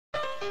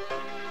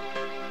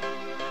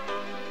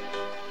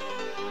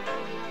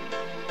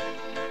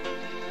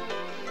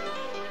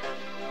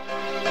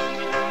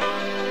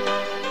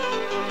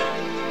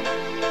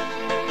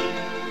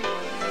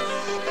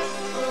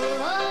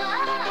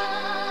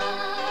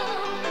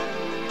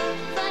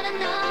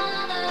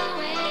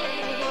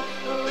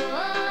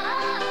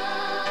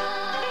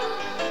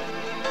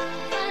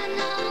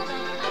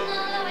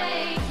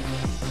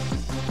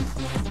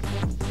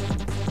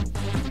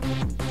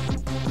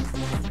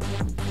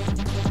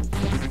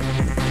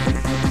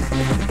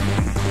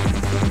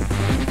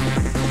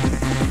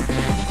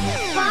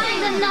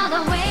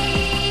another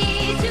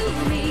way to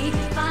me.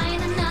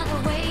 Find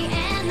another way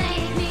and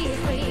make me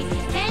free.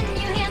 Can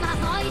you hear my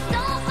voice?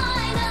 Don't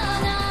find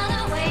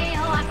another way.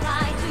 Oh, I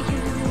cry to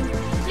you.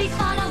 Please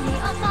follow me,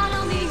 oh,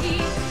 follow me.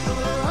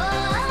 Oh,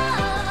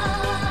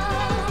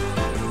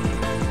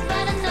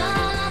 find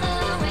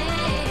another way.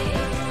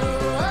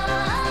 Oh,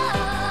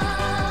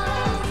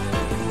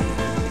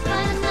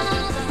 find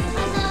another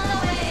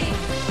way.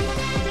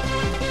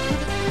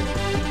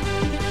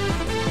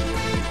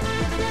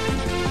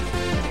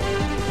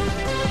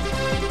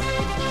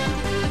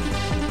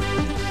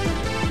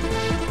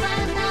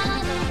 Find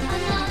another way. Find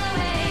another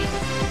way.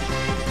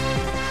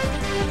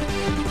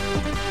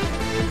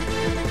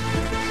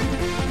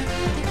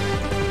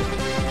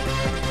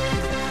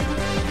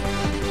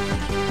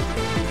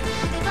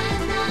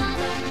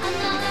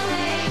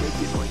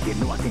 Take it, break it,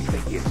 no, I can't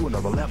take it to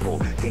another level.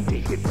 Can't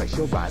take it,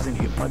 pressurizing,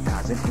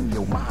 hypnotizing in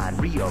your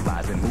mind,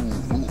 realizing,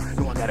 move,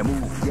 no, I gotta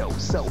move, yo,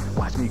 so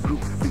watch me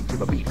groove, beat to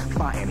the beat,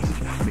 fire and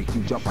heat, make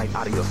you jump right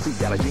out of your seat,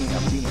 gotta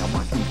jam,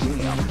 watch me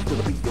jam, to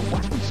the beat, yo,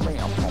 watch me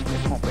slam,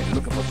 pumping,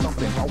 looking for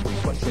something,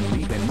 always rushing,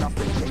 leaving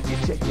nothing,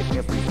 check it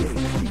every day,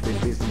 keeping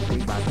busy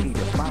day by day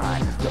to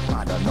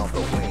find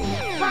another way.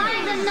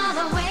 Find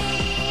another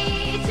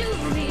way to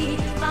me.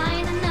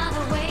 Find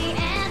another way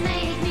and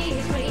make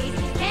me free.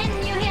 Can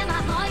you hear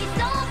my voice?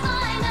 Don't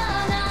find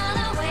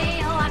another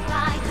way. Oh, I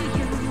cry to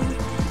you.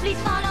 Please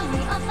follow me,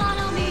 oh,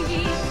 follow me.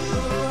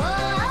 Oh,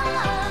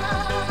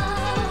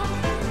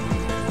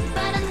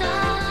 find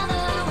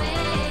another way.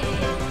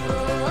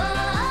 Oh,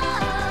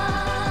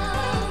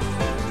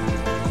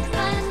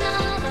 find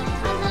another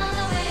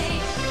way.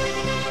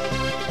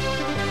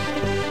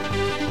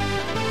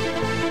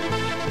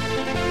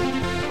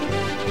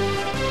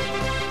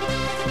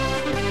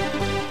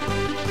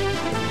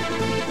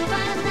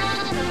 Find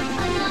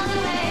another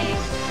way.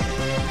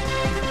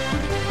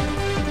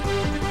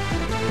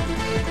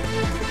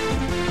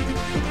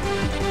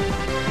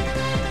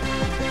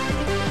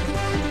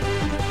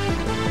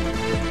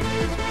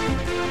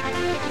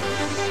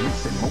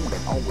 Listen,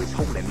 moaning, always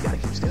holding, gotta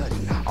keep study.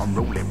 I'm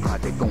rolling,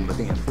 project on the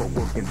dance floor,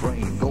 working,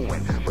 brain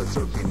going,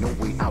 berserking, no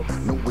way out,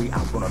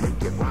 gonna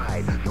make it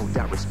right. No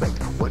doubt, respect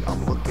what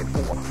I'm looking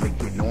for.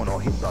 Make it known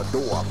or hit the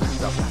door.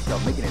 Faster,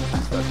 making it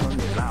faster, turn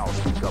it loud.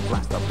 Speaker,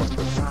 blaster, bust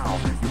the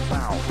sound. You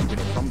found, keeping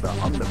it from the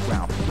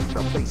underground. Keep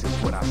the bass is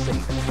what I say,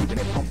 keeping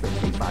it pumping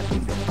day by day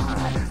to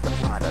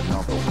find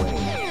another way.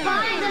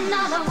 Find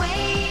another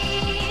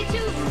way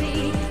to me.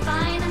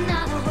 Find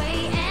another way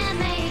and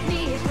make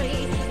me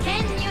free.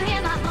 Can you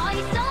hear my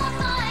voice? Don't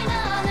find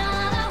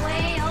another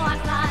way. Oh, I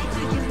cry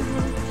to you.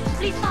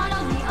 Please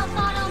follow me, oh,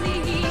 follow me.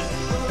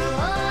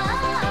 Oh,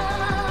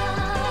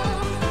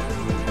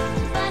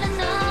 find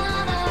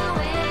another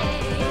way.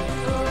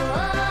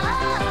 Oh,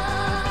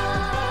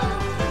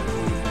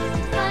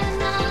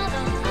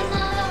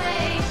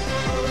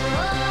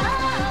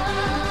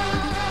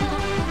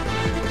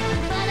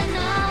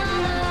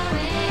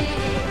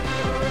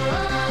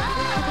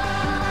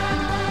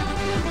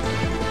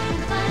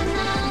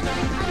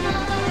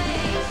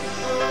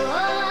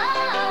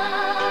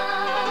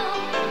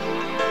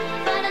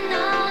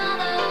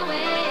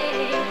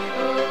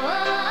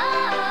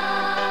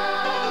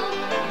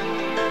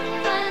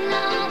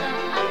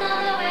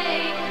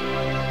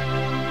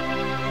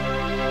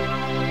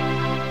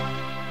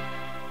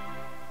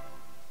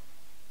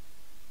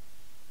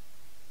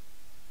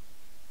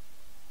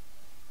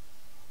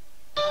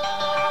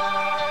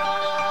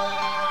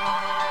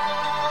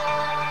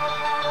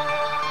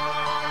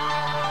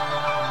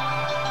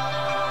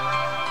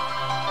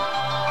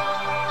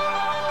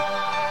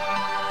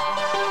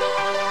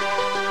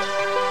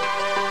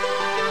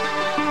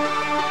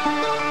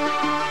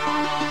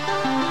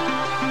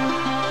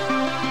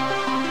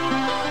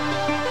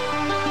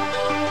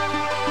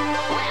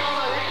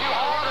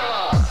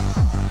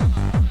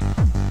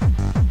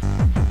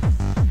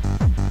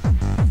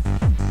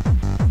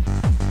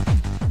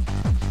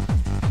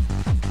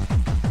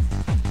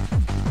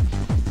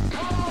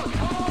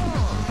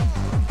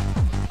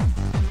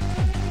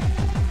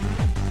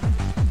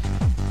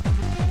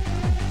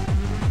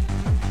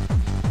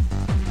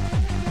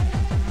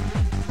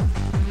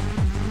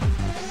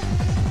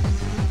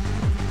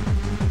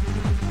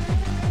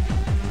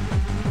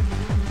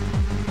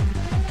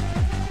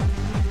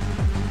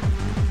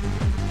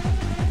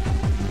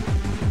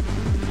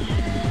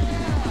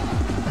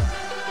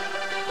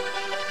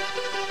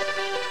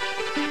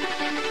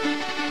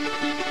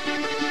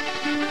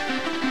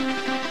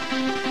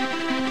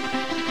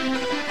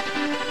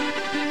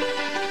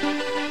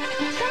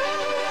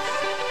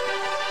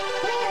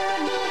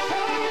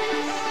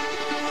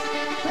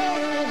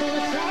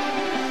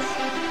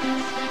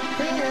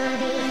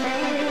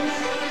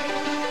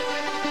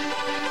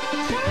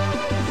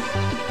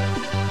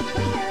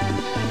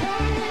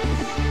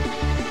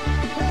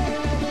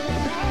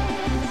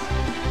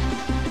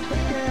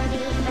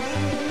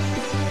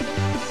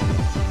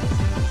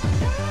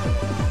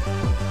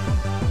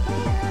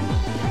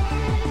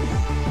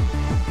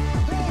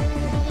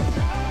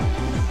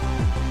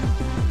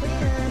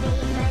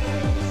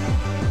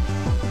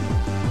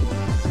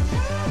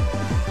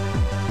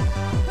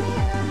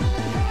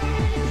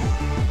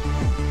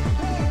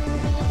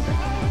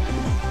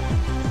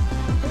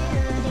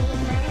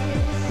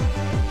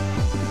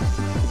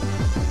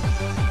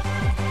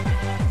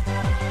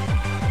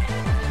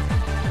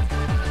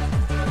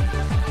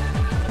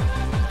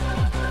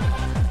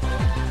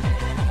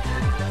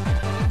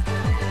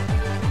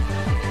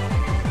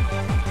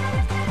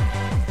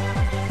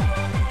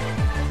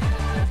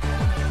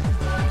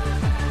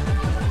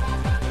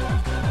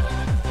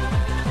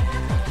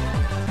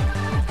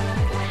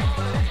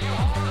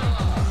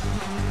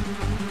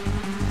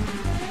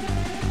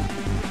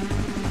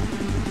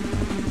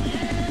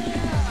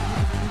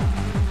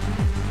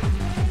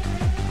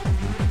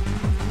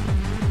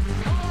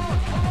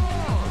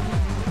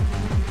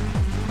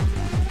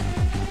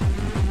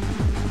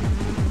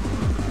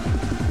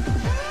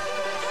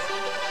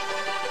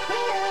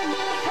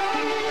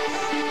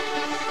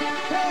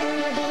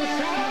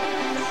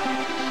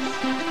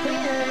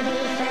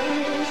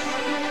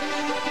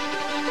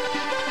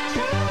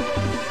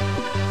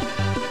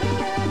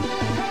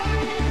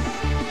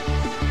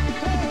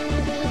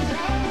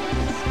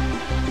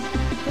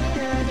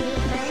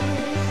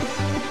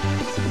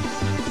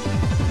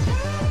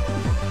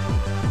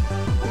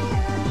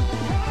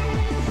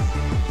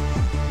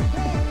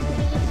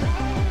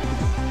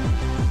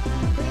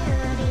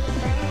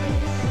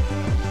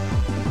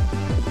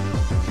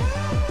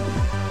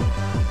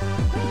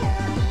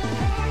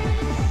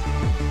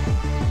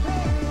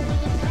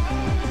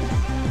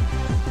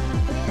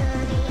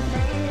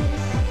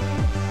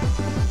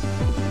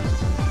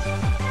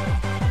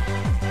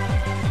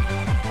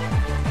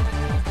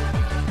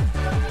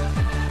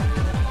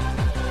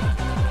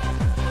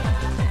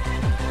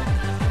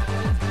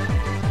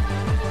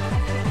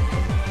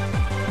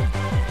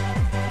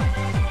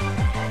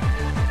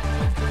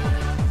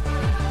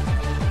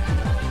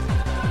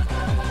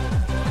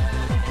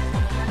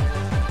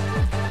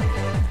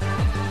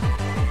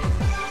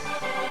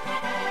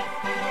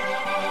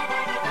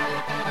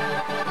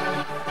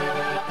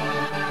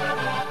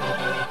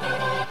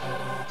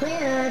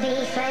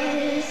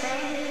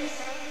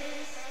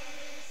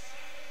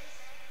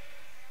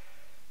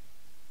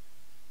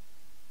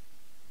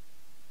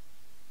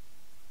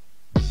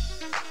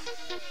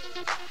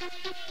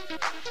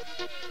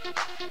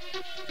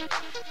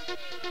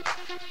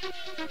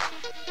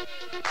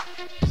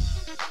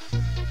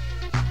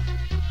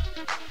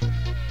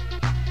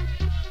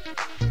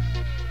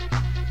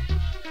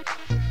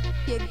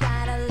 You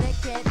gotta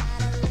lick it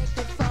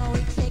before we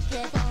kick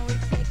it.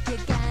 You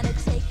gotta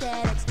take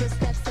that extra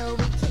step so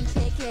we can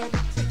kick it.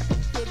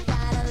 You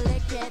gotta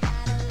lick it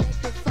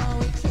before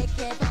we kick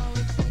it.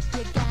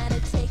 You gotta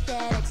take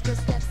that extra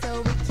step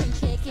so we can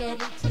kick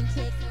it.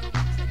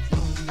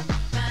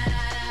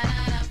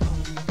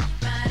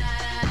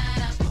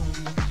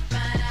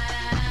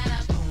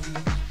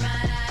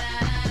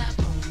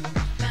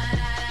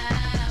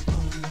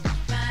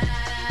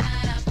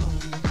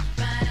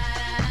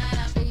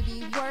 Baby,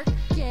 work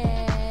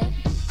it.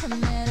 I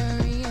met a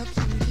real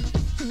cutie.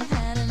 He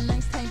had a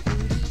nice tight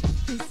booty.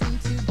 He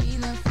seemed to be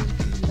the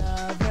freaky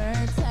lover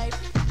type.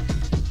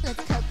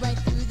 Let's cut right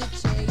through the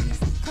chase.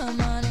 Come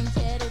on and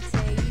get a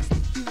taste.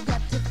 You've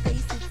got to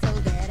face it so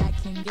that I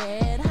can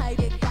get hype.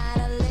 You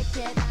gotta lick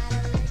it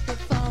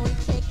before we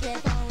kick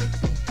it.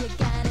 You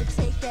gotta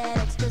take that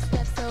extra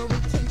step so we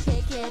can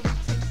kick it.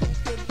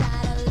 You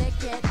gotta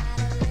lick it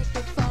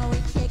before we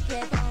kick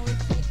it.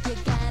 You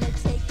gotta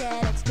take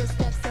that extra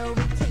step so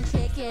we can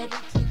kick it.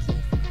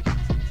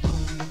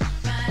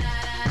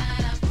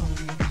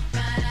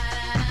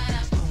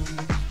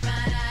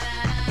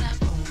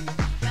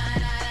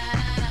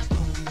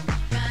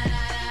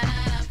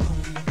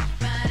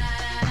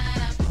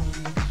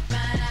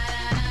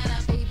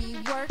 Baby,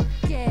 work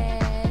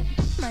it.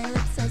 My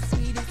lips are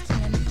sweet as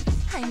candy.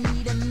 I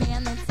need a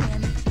man that's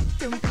handy.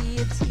 Don't be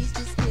a tease,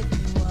 just give me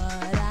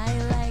what I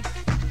like.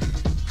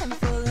 I'm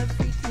full of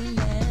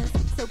freakiness,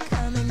 so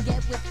come and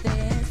get with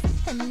this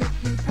and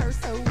make me purr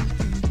so we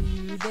can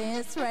do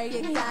this right.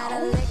 You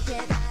gotta lick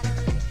it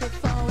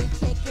before we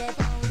kick it.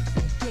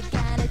 You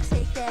gotta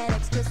take that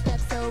extra step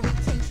so we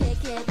can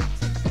kick it.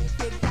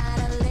 You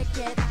gotta lick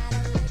it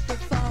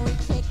before we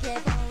kick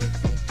it.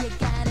 You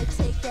gotta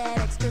take that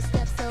extra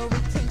step so we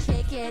can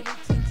kick it.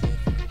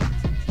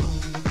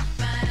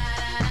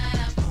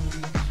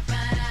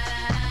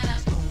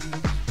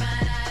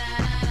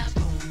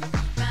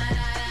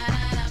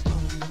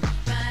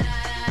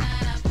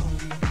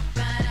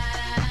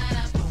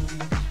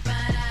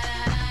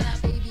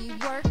 Baby,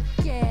 work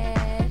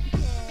it.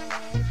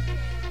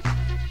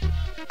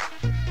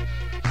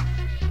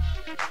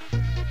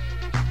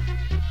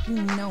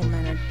 You know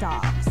men are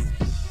dogs.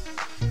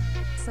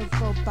 So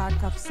go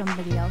bark up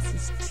somebody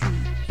else's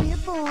tree. Here,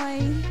 boy.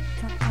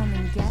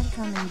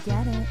 Come and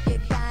get it. You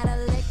gotta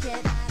lick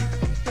it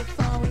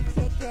before we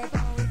kick it.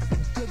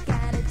 You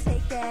gotta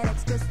take that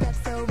extra step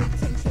so we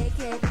can kick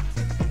it.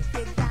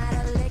 You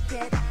gotta lick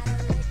it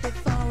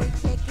before we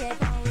kick it.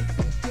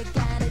 You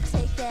gotta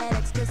take that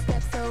extra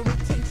step so we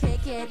can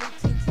kick it.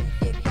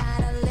 You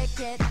gotta lick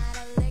it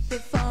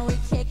before we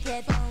kick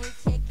it.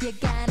 You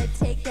gotta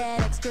take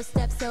that extra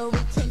step so we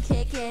can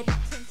kick it.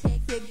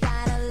 You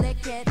gotta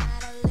lick it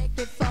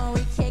before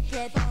we kick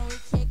it.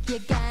 You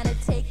gotta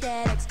take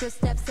that extra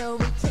step so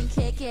we can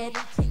kick it.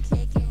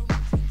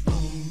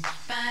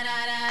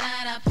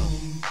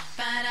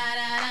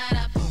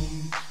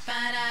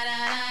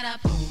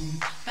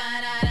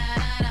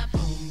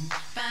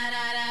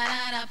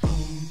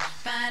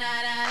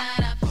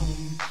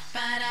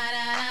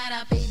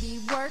 Baby,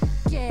 work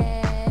it.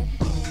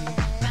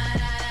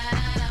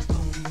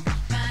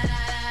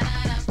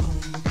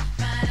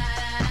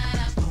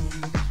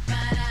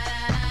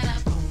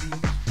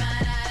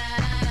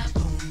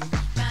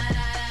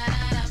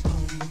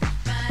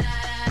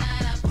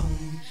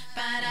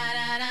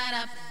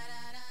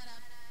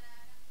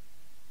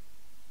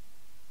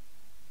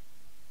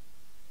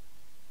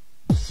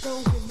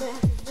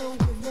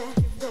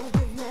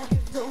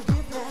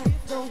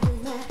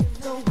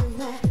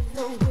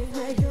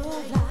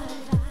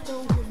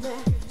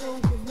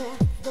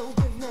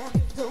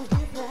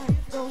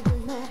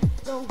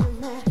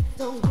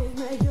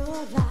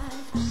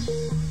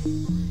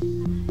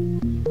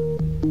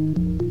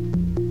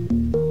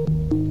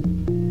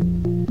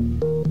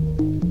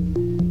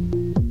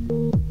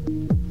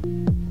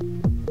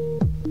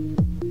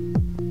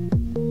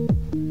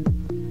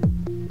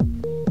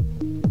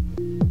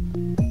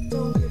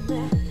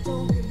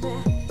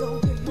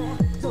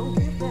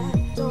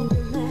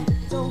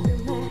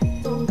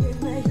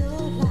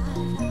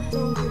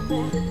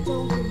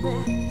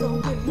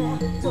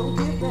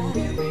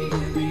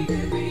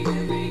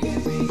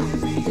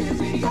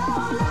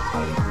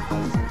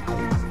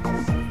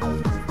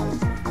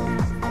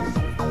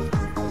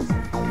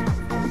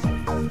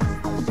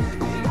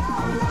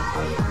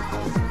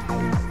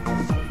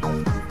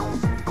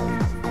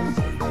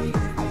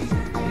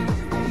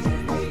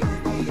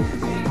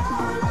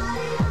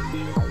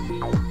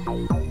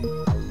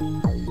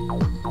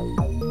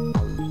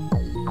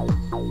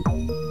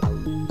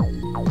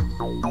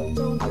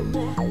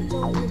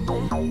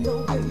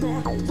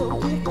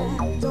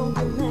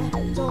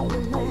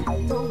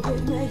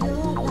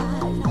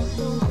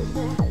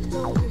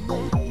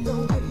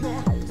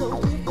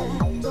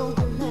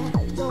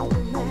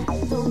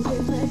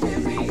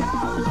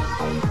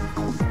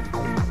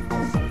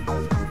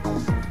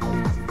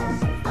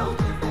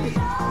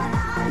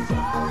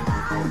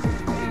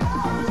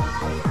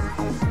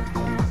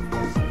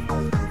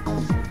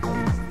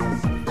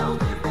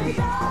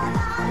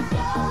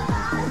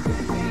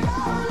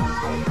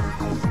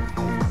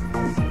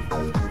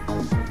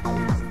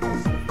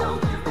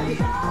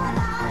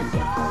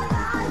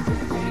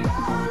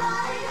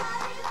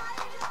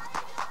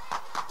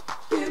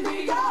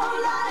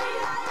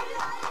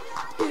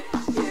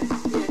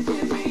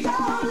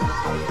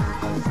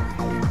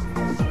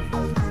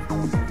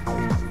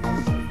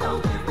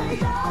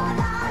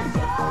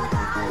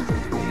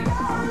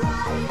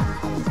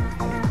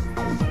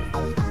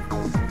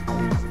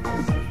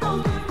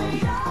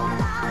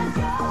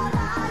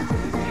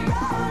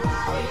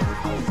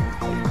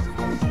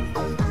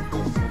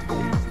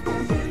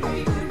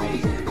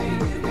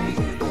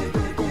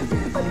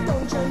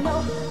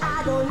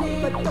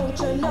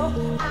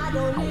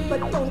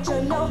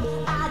 don't you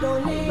know I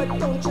don't need, but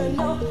don't you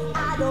know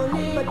I don't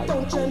need, but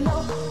don't you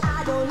know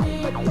I don't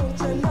need, but don't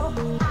you know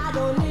I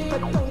don't need,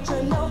 but don't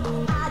you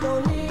know I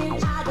don't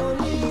need, I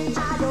don't need,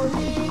 I don't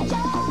need you.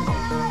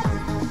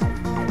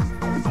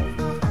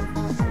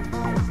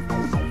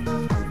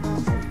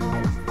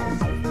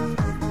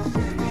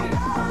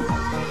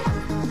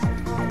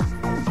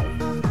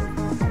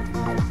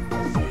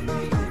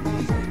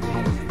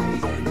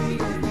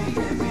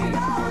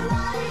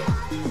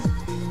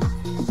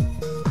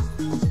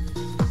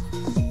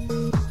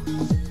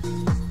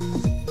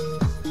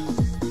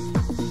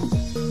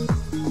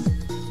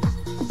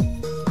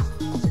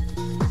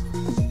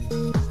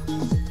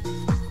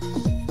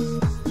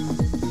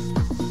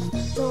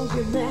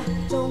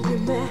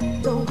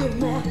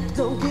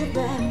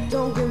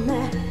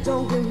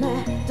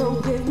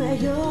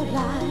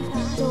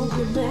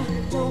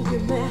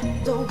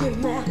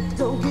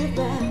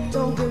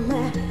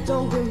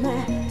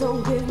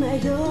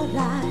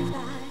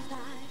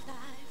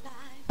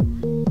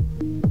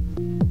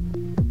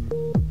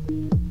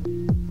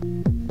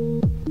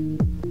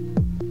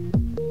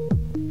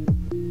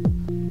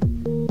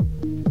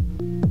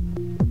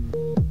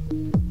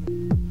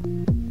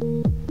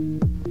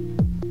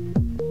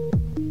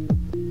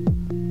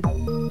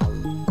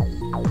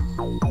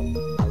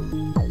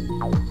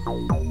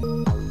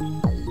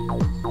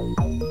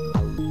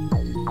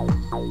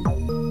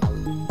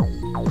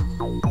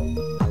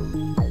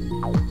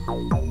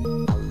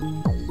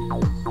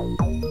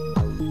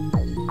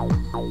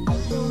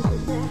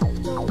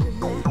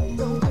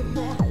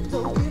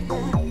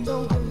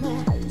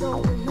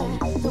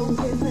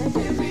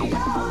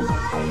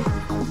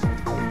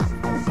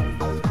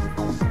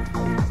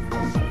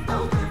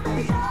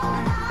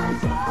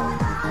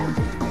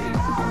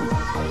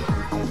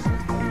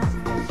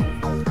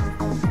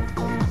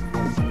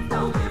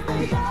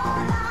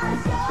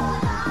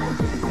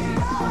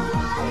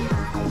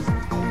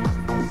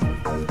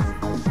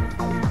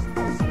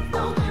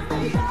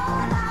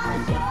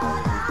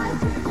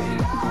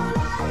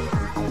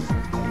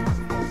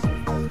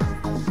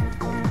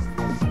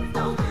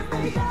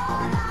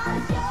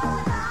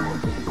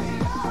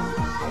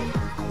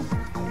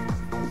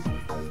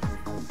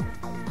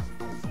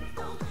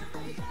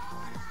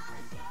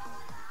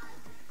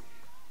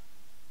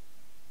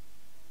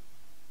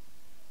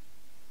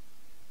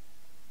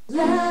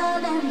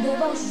 Love and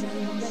devotion,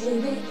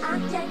 baby, I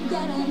can't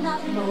get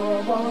enough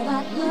of all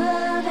that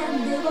love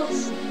and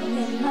devotion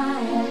in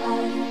my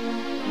life.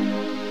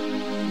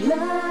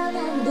 Love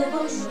and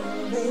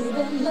devotion,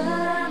 baby,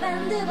 love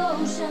and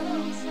devotion.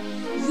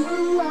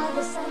 You are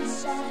the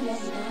sunshine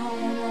of my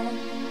life.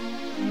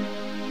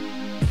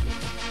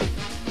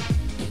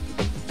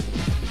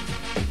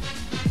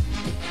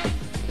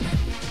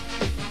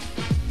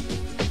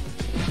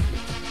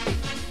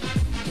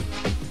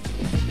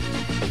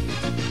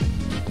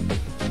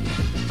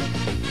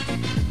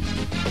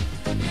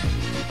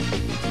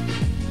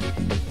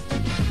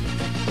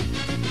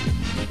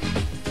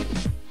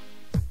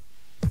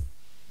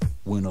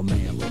 When a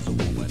man loves a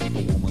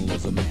woman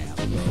loves a man.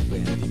 Love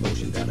and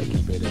emotion, gotta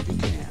keep it if you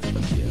can. A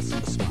kiss,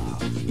 a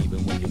smile,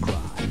 even when you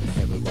cry.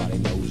 Everybody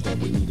knows that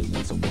we need it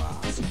once in a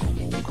while. So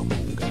come on,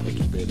 gotta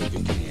keep it if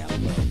you can.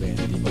 Love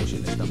and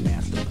emotion is the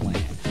master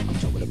plan. I'm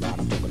talking about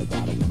a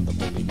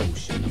wonderful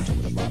emotion. I'm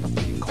talking about a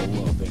thing called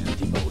love and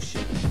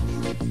devotion.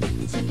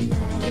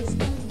 Tonight is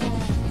the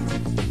night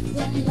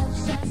when love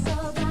shines so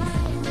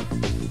bright,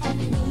 and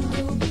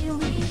we will be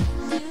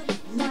reunited.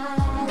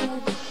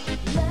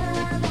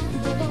 Love and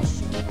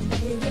devotion,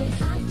 baby,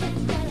 I can't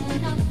get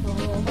enough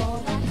of all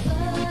that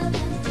love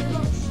and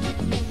devotion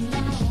in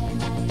my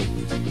life.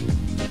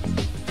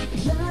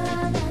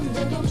 Love and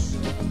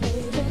devotion,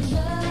 baby,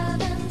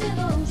 love and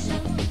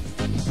devotion.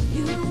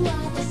 You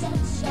are the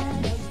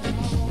sunshine of my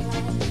life.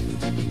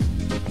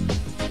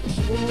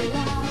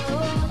 Hola,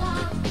 hola,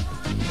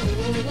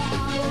 hola,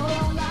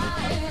 hola,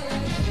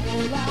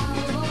 hola,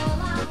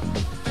 hola.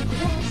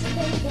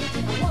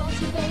 I want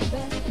you,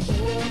 baby,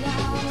 hola,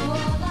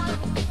 hola,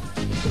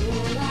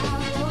 hola,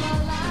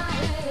 hola,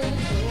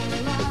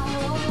 hola,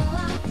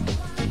 hola.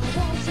 I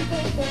want you,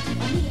 baby,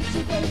 I need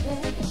you, baby.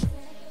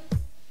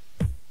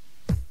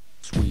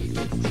 Sweet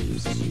little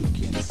dreams as you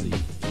can see.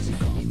 Easy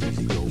come,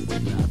 easy go,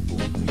 but not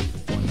for me.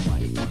 One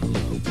life, one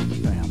love, one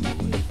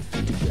family.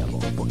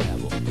 Together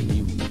forever in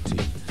unity.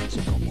 So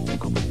come on,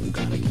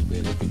 gotta keep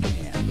it if you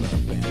can.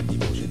 Love and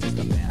devotion is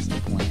the master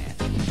plan.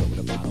 I'm talking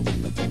about a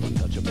wonderful,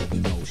 untouchable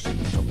emotion.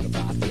 I'm talking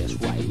about, yes,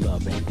 right,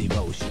 love and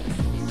devotion.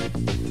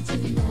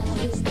 Tonight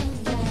is the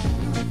night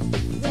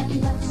when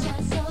love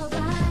shines so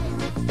bright,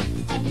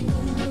 and we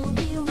will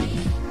be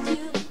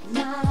reunited.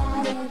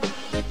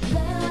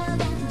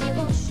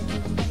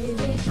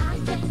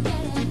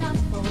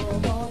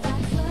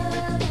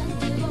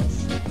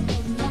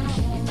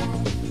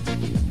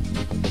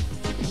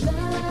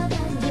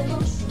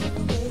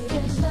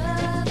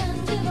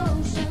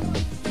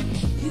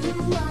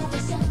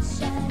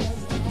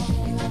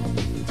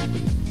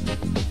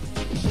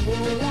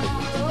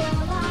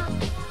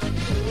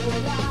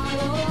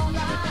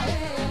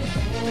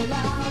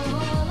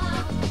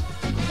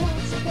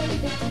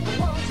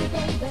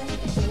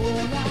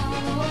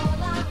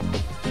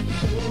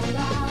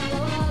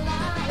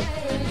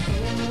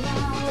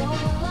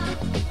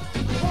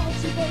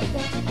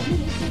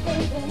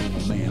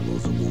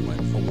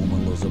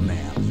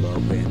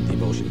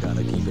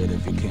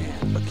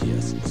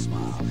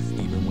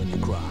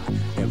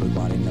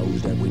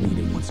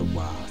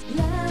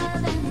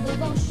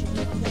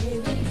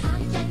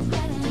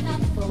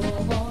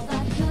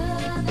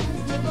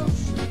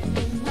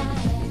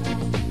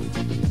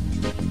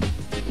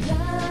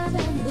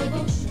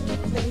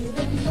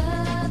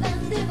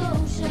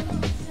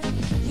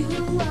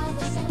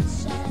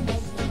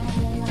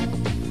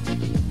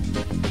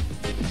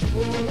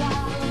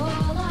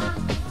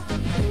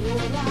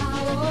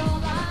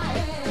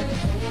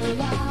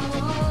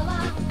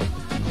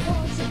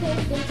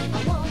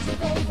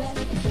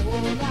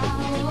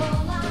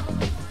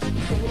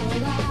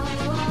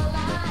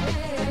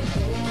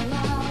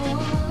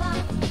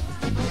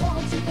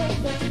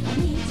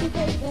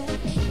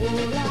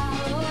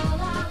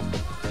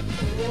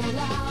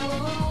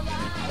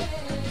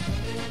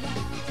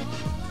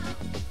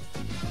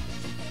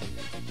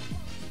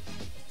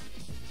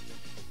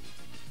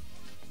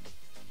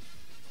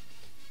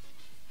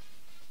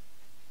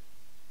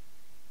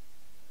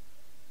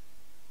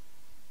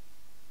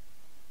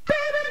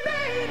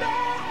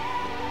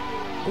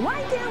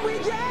 Why can't we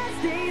just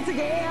stay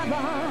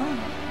together?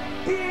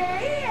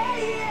 Yeah, yeah,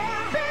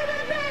 yeah. Baby,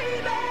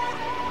 baby.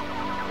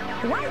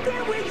 Why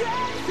can't we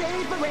just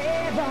stay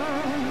forever?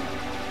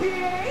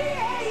 Yeah,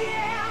 yeah,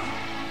 yeah.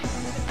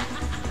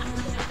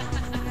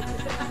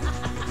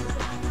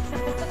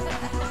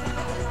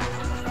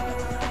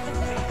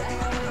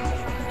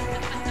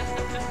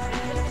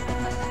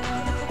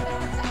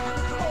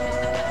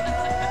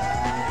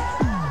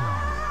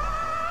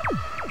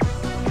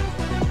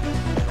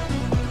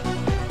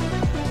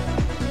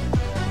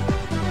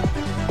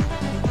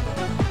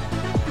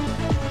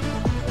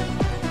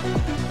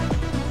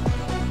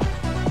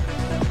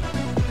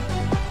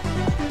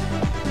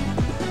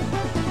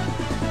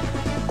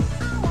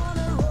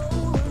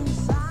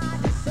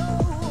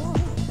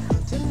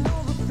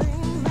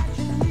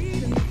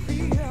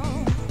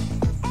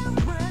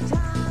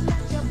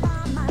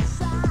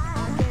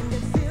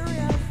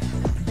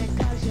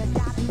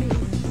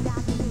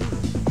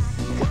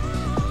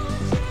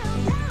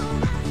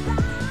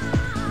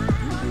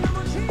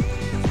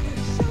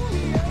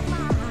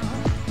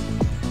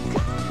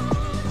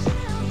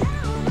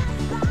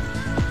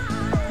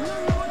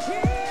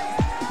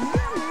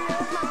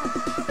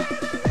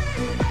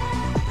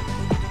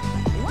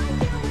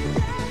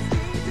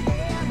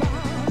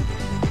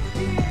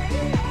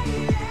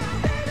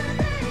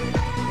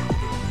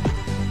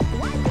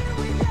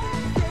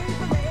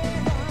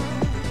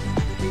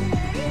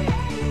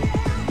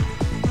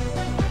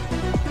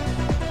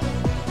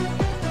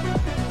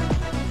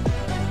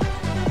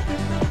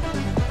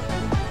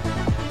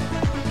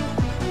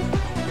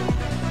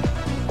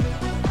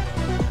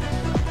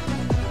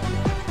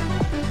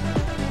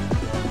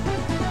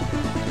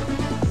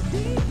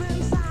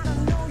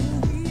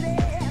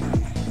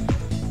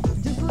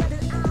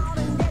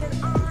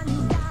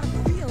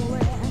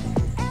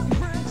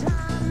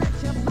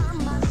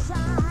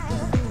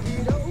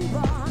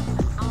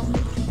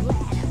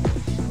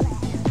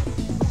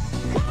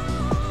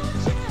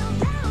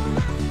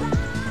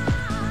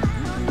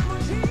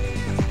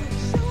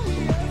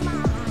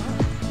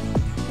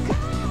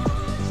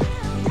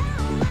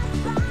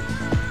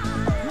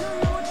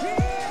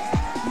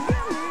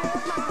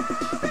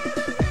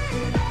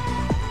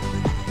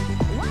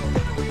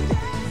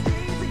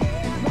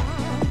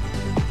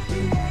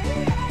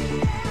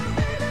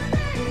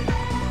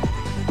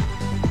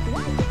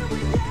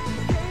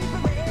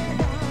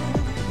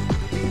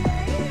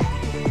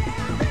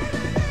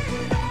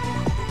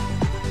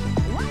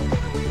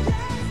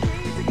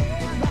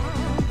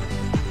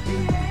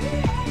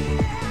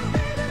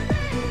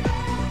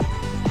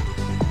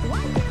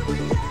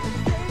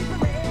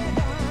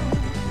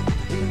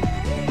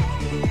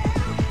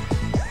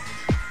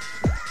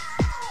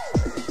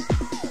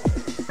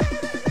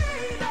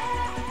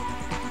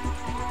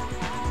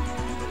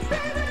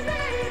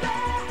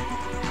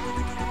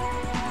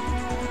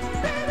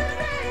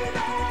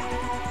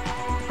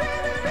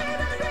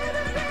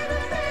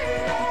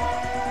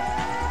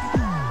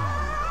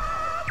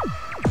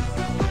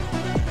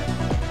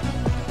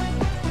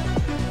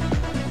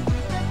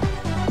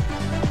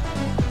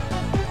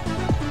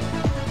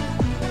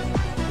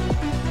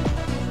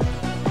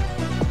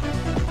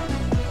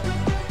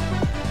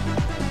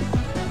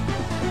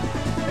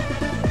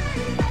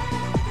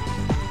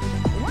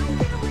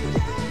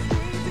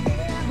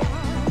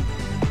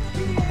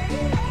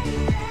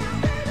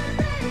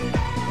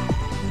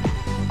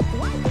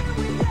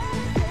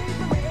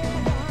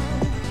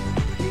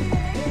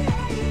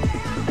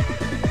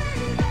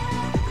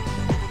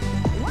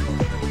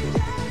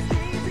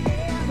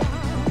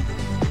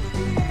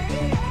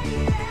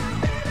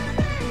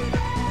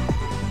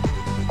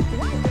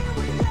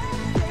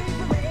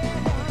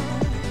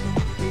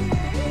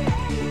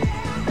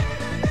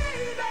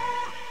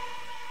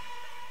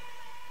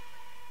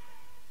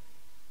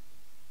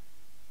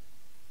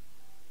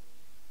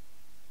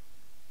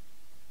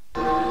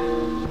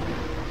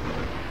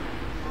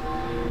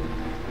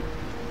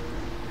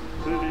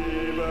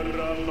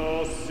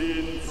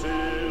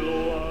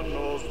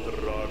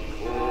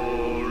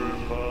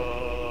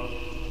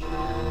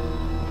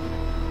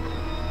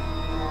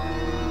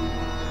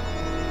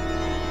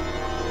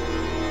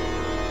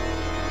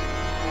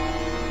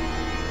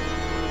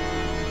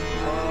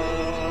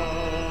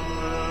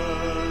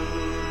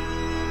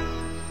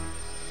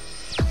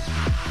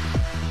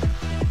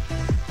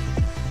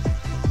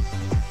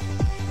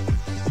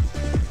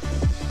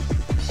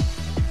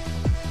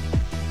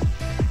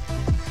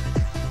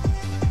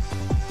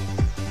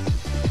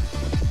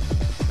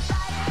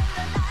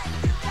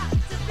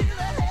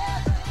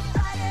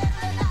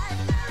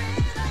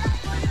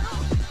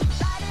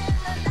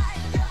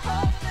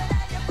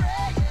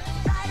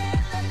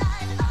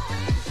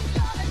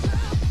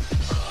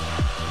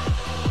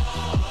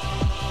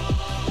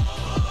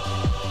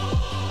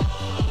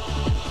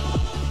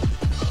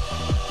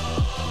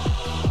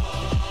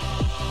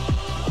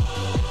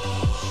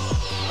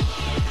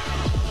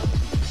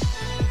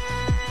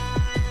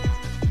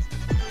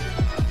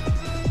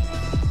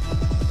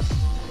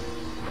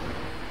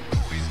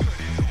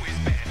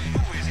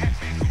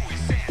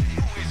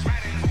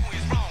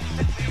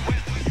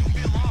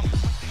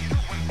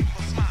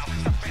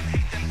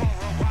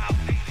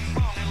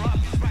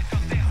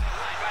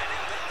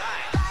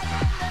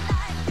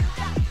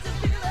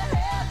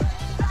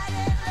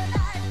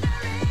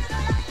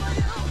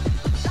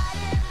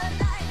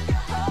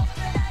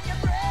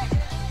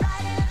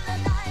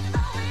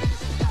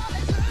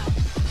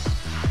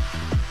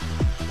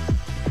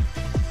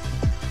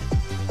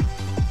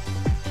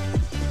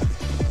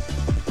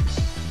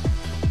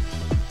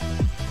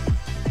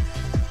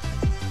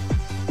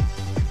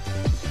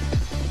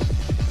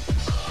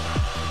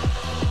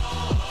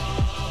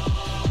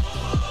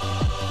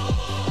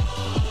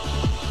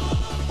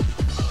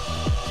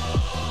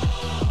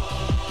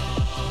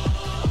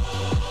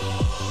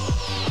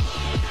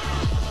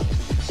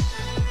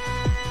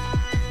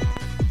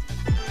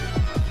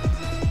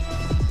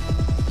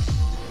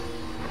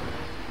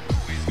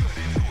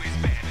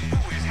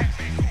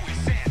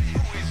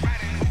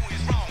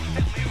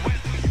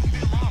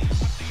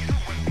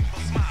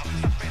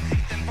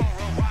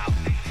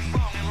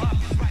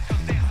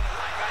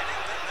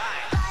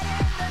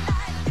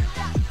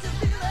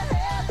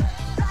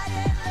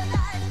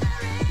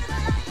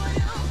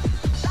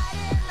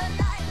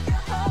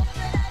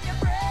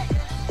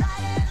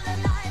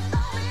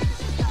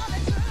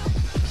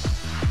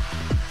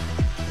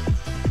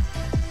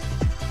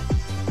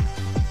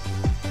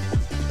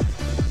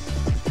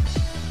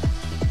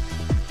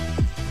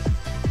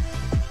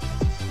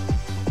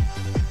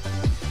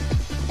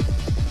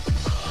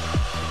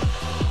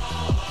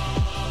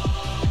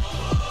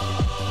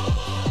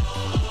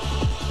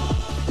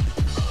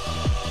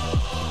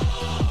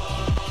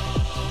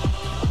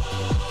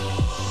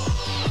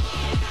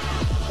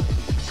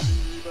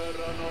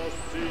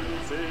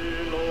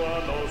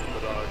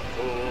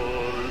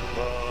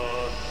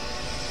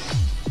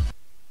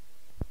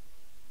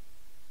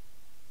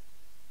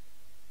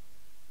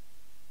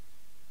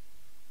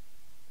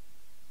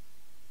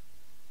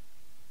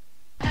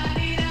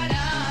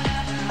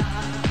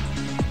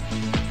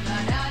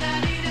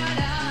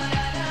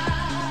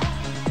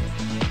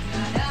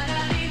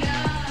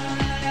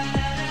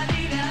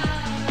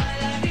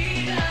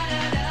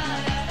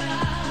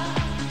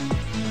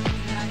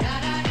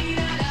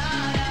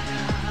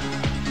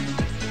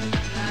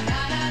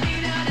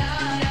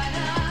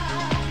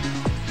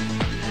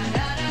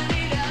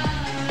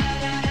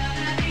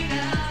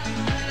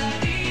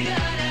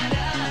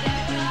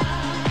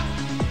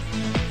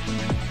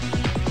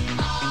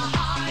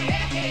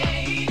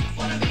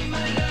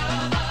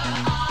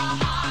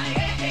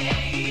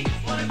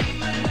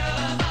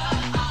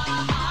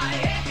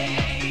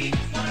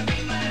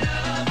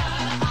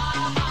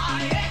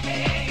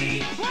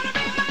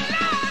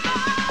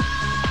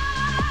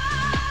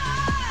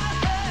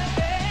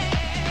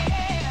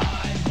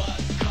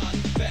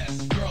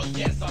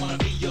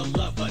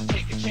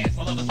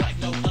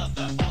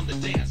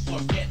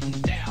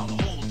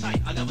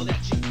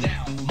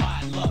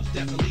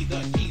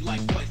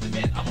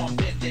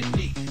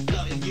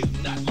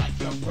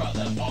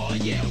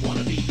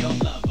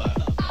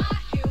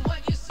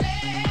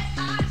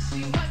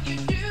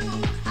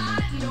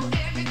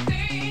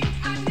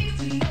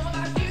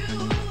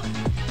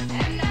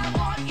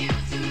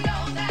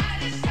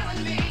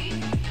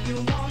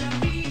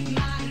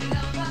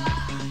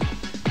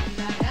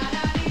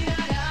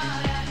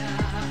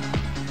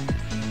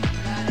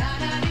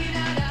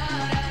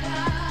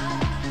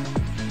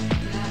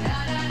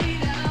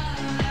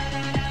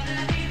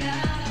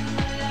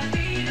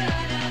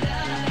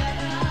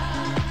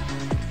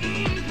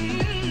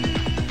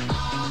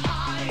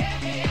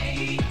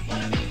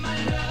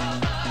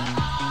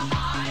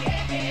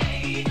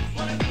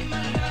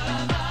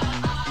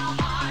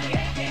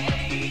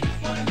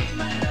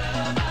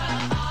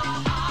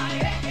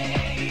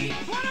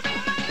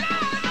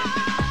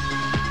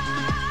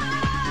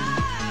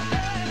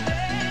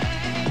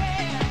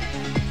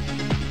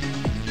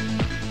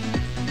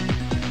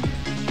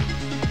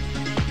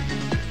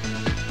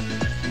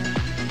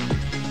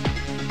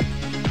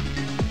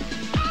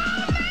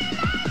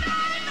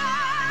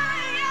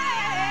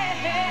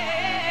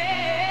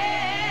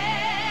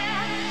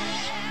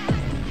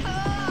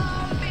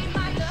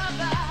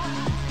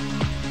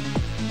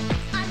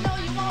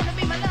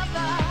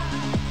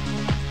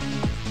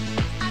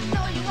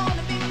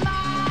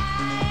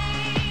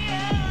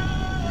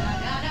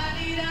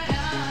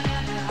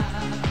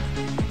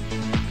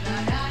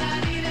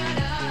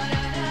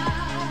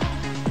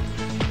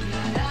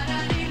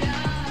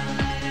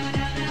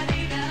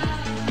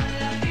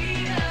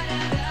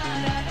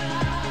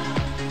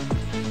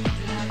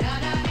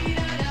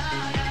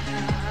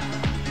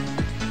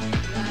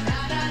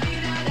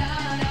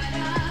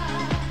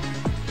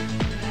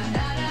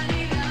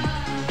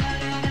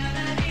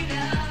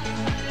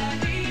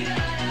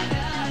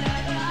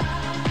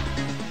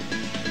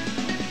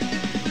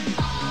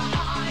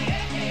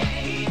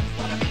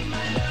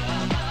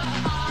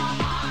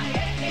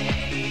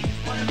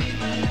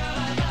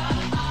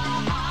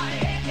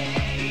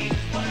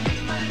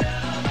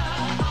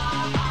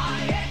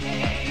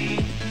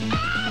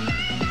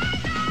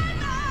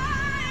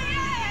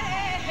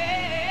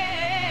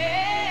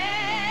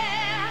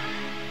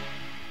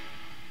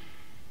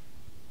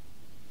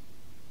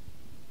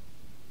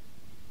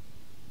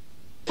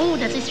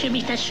 Das ist für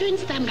mich das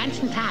Schönste am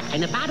ganzen Tag.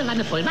 Eine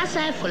Badewanne voll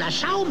Wasser, voller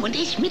Schaum und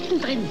ich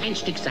mittendrin. Ein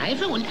Stück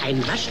Seife und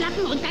einen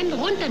Waschlappen und dann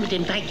runter mit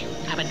dem Dreck.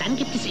 Aber dann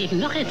gibt es eben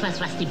noch etwas,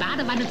 was die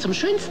Badewanne zum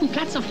schönsten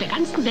Platz auf der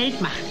ganzen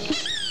Welt macht.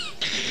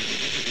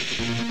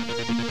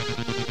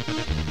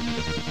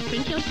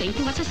 Könnt ihr euch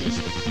denken, was es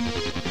ist?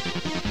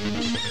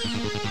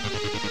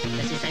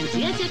 Das ist ein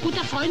sehr, sehr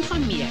guter Freund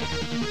von mir.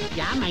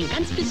 Ja, mein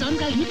ganz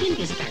besonderer Liebling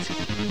ist das.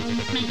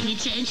 Mein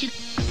Quietscheentchen.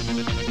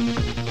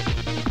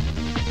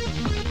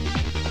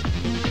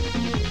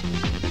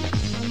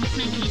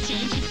 Mein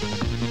Quietscheentchen.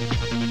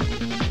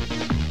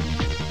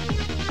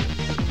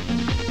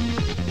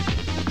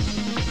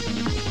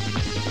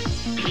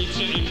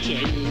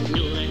 Quietscheentchen,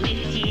 nur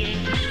mit dir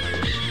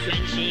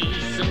flansche ich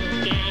so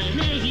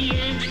gerne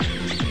hier.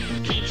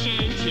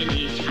 Quietscheentchen,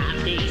 ich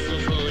hab dich so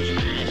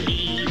furchtbar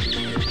lieb.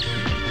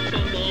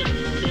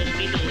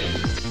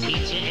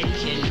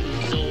 Quietscheentchen,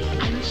 so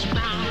ein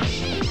Spaß.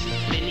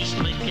 Wenn ich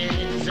drücke,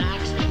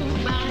 sagst du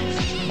was.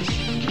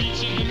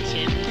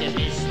 Quietscheentchen, der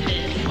beste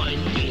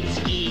Freund, den's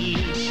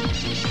gibt.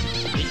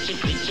 Quitsche,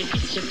 quitsche,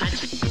 quitsche,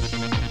 patsch.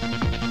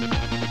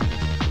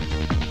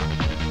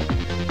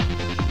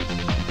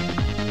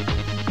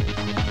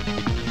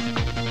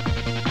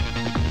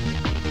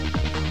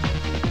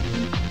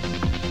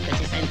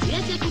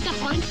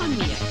 Freund von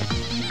mir.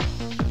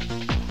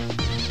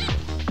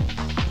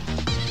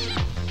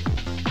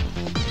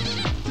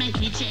 Mein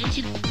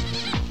Quietscheentchen.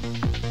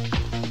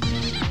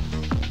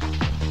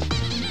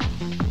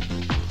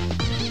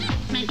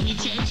 Mein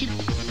Quietscheentchen.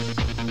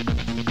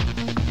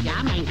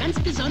 Ja, mein ganz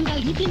besonderer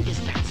Liebling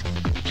ist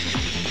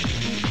das.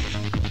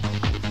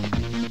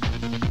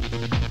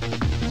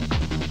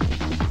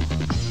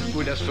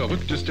 Wohl das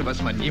Verrückteste,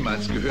 was man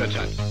jemals gehört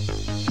hat.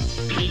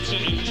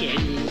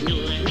 Quietscheentchen,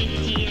 nur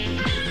mit dir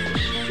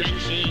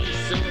flansche ich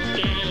so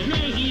gerne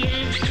hier.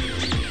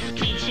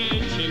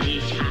 Quietscheentchen,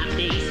 ich hab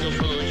dich so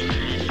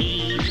furchtbar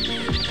lieb.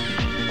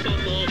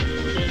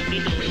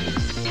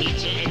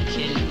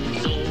 Quietscheentchen,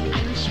 so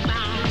ein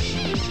Spaß.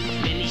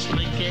 Wenn ich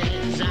drücke,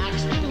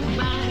 sagst du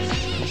was.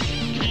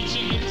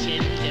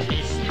 Quietscheentchen, der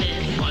beste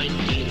Freund,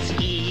 den's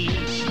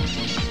gibt.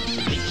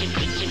 Quietsche,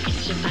 quietsche,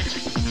 quietsche, patsch.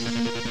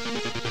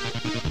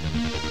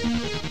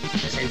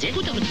 Das ist ein sehr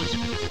guter Rhythmus.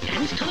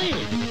 Ganz toll.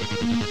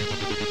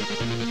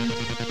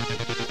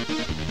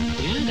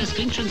 Ja, das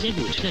klingt schon sehr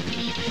gut,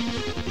 wirklich.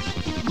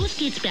 Los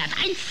geht's, Bert.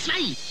 1, 2.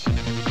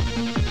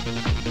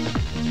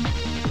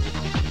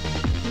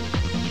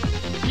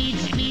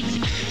 Quietsch, quietsch.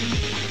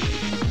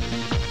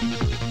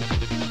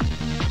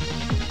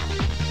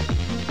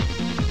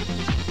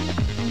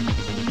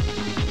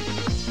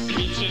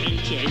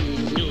 Quietscheentchen,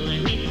 nur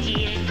mit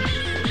dir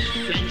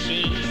flansche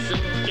ich so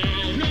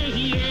gerne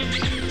hier.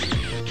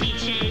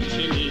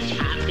 Quietscheentchen, ich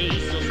hab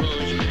dich so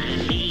furchtbar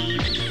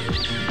lieb.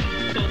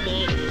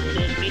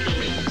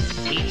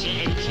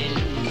 Quietscheentchen,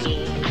 so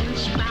ein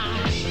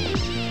Spaß.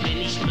 Wenn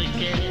ich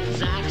drücke,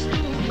 sagst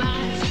du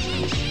was.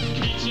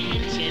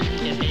 Quietscheentchen,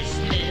 der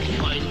beste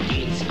Freund,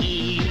 den's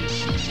gibt.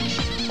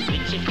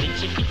 Quietsche,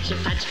 quietsche, quietsche,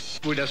 patsch.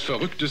 Wohl das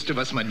Verrückteste,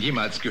 was man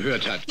jemals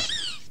gehört hat.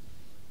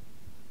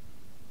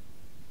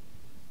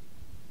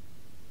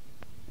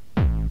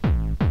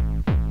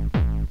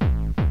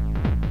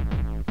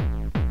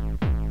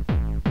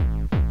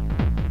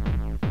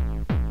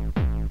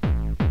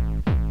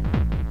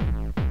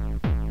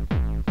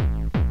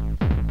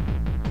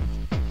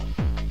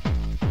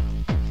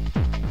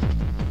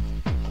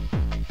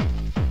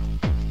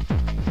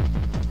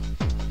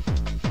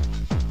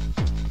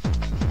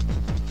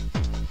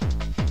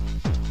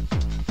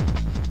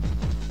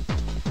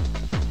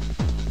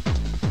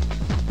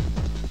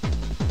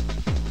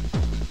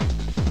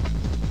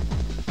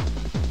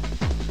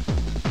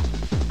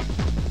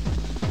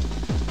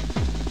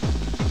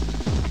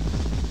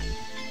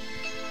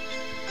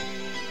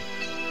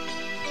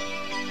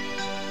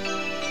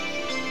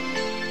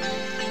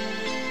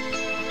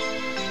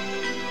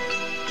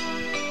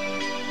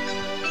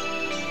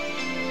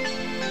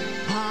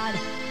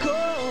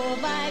 Hardcore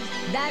vibes,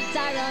 that's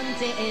our own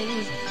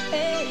things.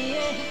 Hey,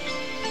 yeah.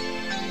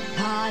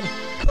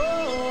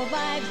 Hardcore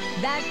vibes,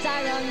 that's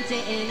our own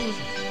things.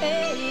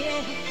 Hey,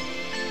 yeah.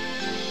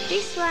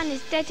 This one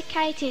is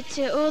dedicated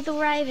to all the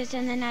ravers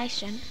in the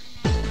nation.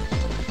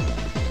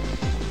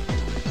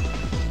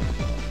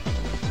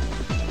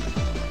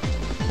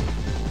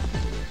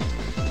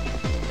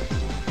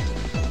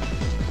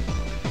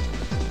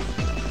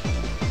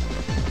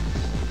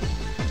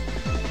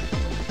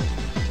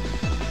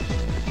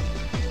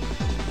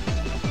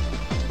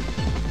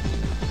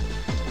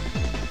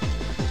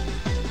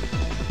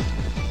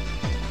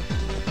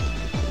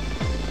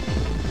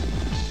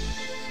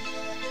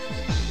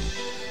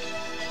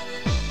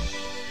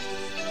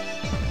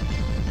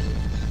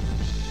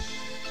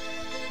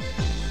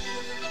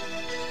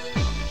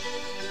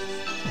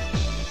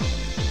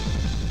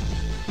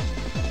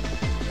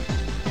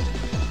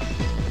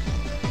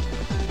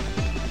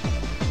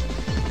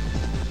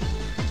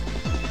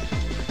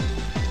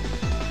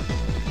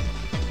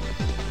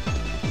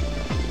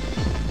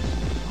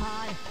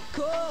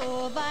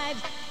 Hardcore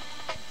vibes,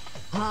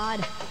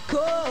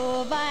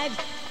 hardcore vibes,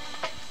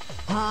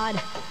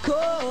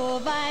 hardcore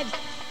vibes,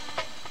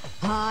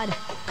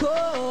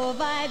 hardcore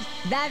vibes,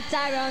 that's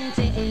our own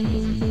thing.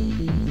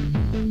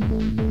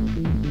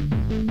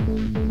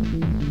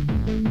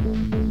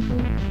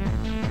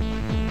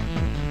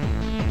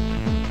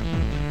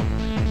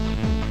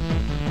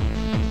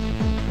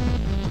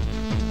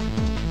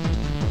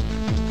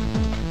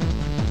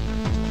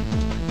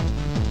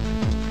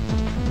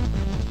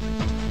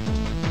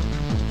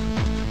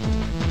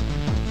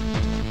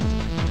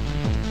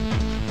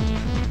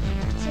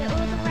 To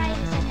all the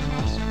ravers in the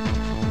nation.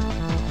 To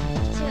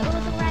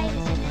all the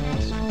ravers in the nation. To all the ravers in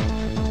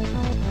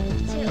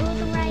to all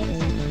the ravers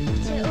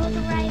to all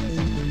the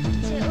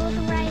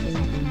ravers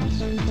in the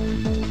nation.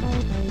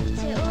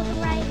 To all the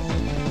ravers in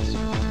the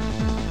nation.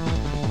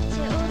 To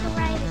all the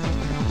ravers in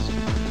the nation.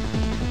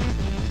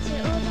 To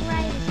all the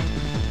ravers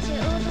to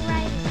all the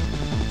ravers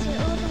to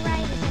all the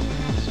ravers in the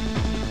nation.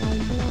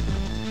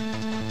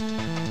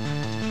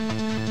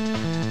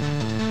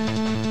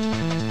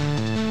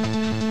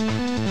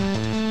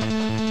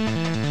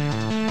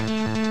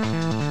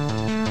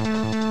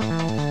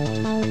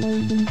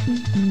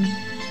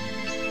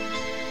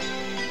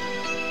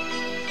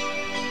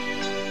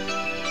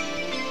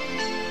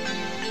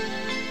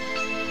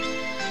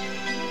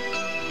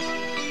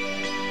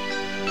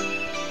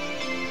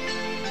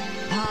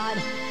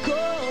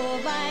 Hardcore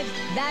vibes,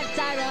 that's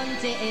our own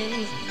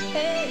things.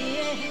 Hey,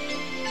 yeah.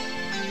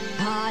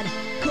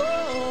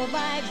 Hardcore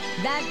vibes,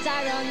 that's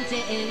our own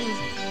things.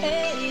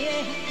 Hey,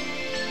 yeah.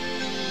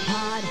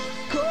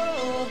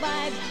 Hardcore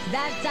vibes,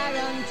 that's our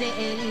own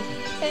things.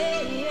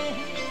 Hey, yeah.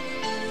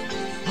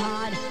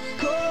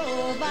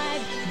 Hardcore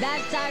vibes,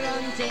 that's that's a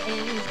run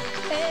things.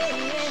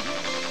 Hey,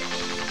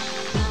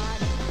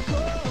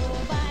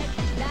 hardcore vibe,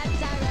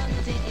 that's a run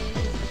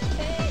things.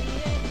 Hey,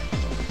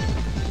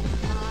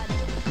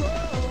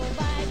 hardcore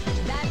vibe,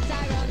 that's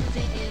a run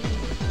things.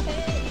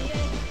 Hey,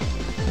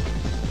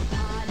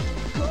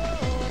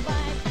 hardcore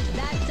vibe,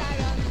 that's a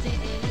run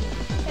things.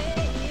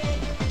 Hey,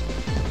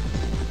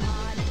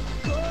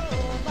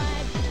 hardcore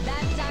vibe,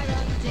 that's a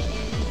run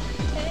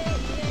things. Hey,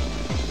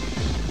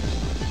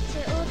 To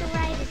all the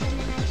riders in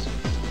the nation.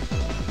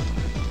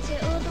 To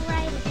all the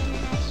riders in the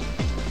nation.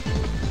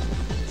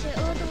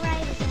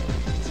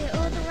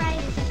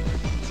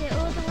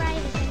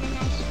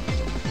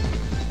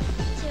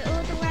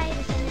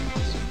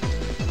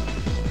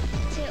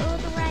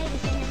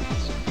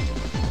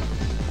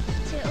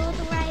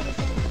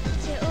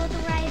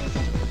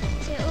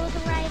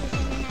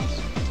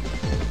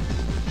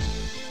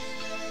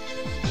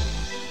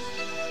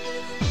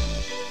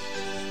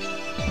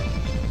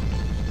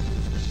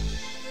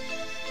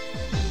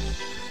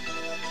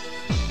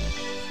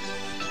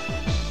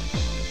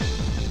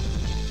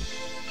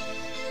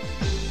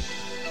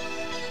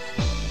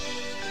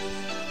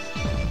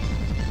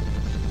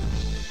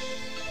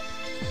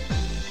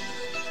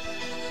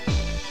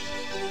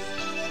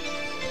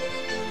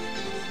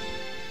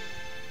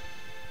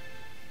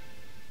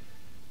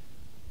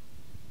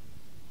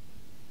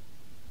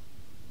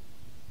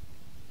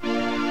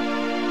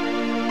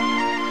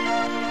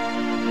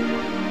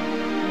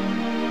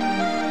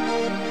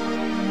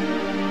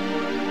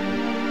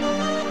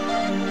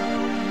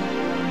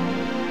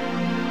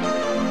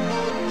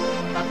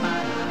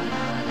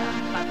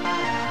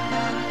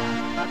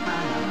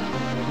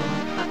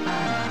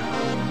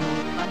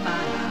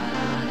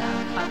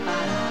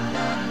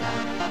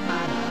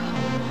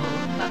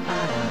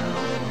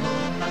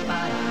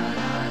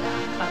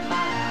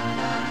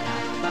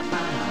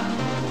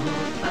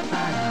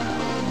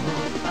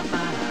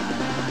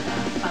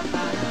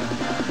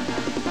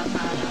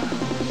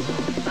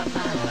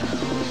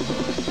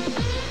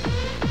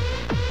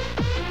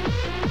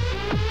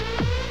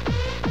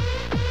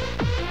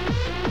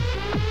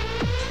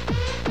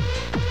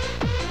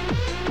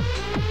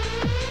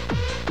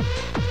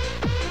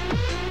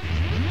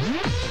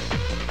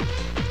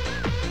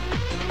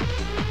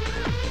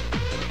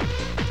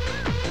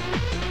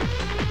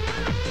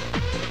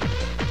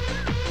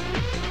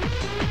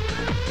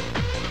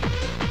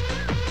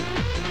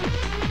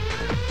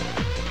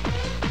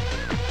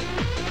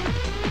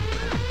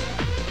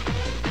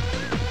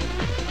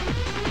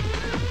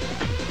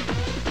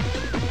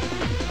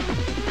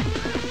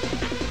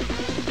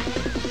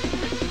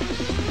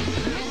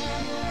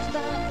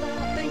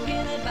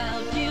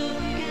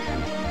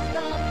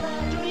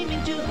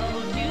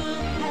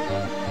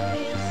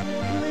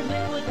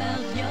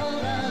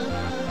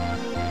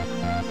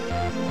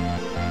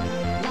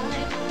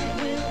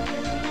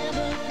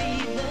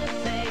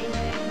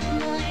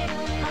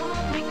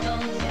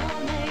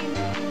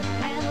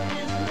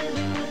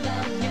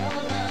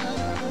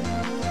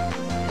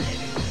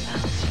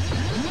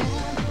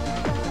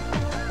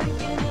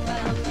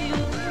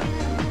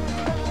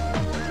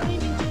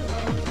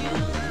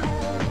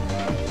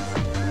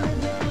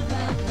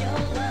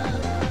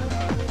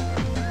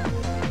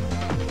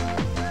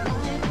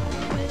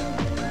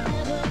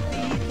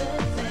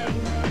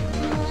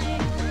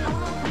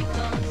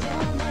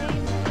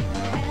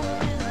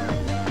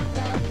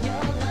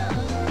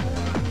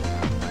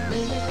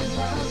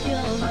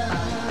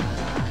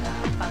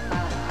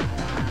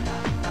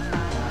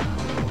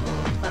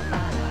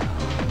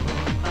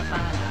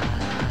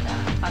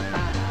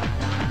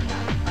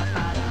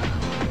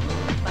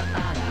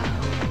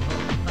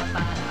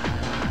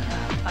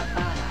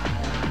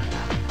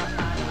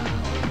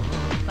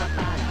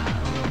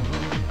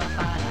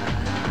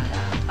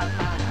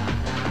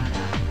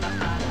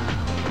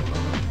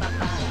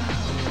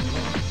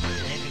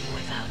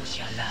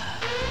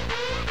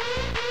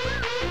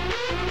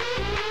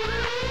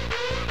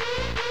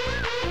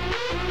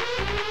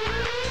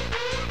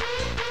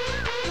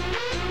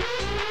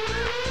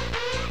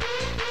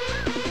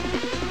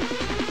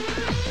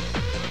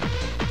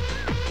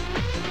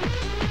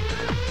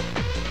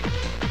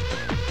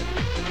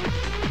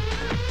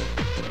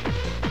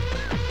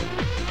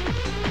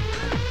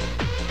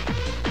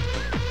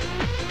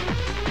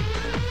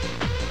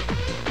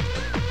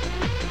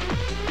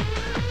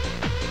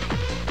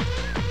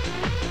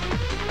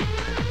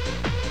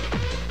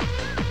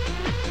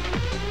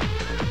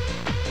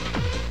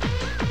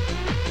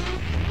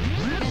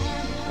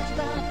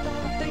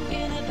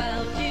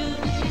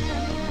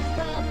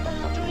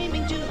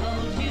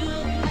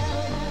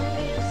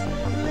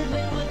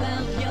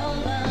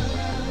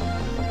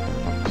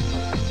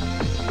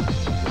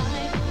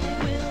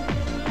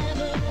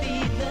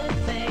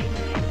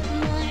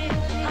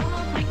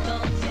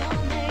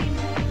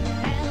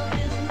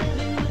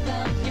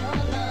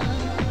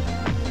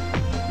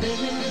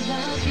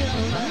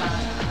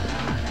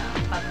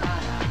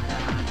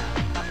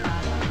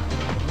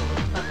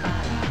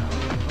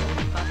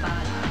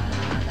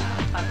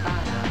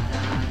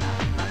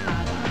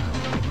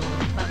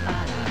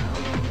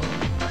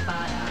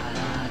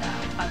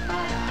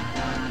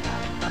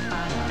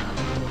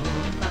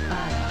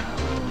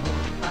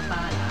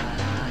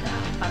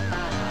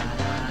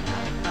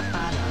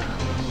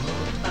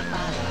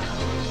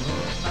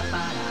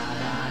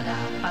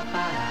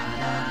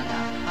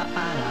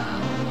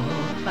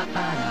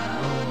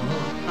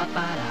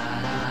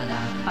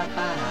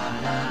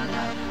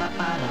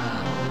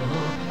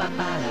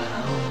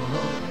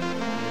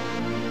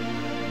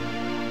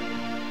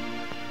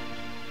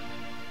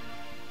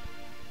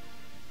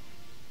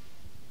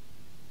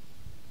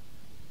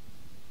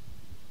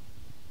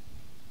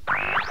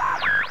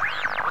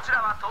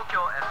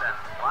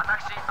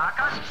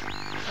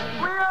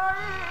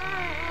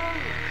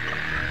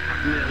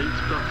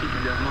 Mérite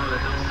particulièrement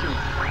l'attention.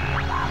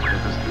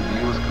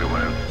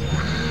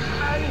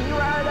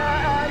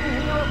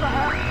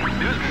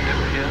 Music's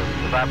different,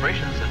 yeah. The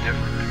vibrations are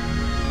different.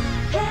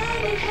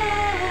 Hand in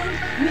hand,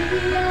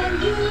 me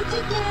and you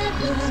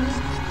together,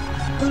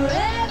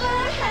 forever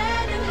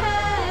hand in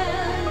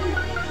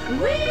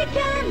hand, we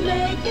can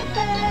make it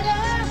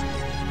better.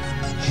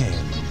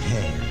 Hand in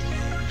hand.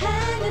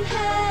 Hand in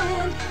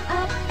hand,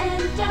 up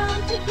and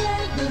down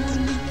together,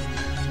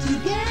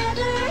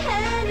 together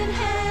hand in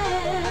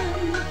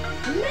hand,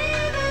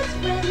 live as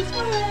friends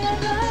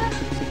forever.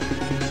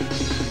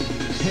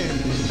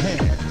 Hand in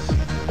hand.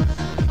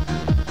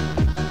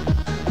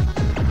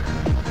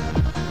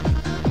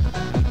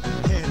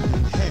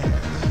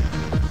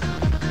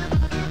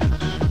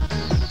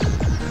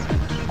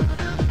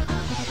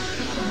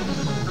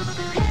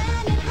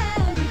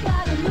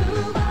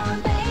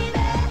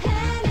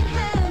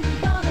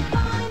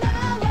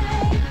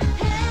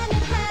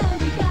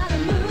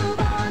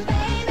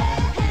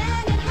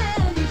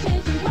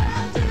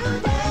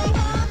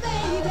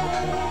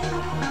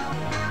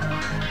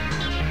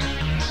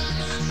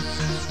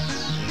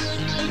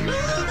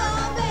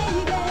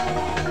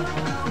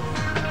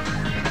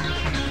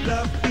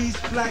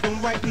 Black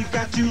and white, we've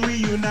got to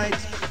reunite.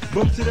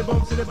 Bump to the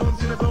bump to the bump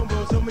to the bump,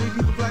 bump. So many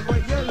people, black,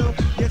 white, yellow.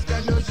 Yes,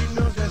 God knows, you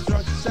know that's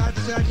strong. Side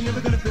to side, you're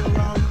never gonna feel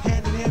wrong.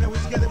 Hand in hand,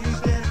 always together we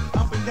stand.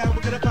 Up and down,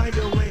 we're gonna find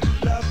a way.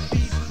 Love,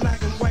 peace,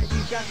 black and white,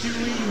 we've got to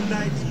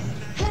reunite.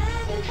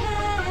 Hand in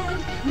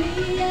hand,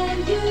 me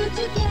and you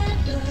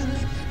together,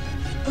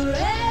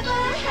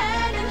 forever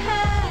hand in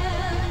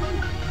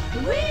hand,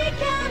 we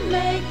can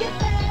make it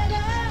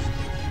better.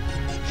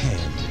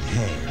 Hand in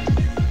hand.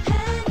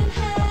 Hand in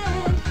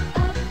hand,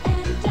 up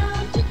and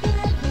down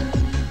together,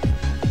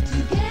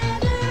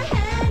 together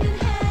hand in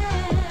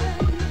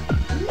hand,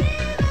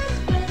 live as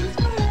friends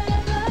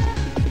forever.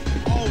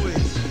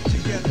 Always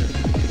together.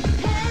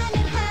 Hand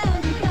in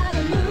hand, we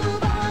gotta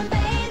move on,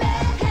 baby.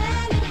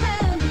 Hand in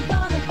hand, we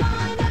gonna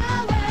find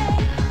our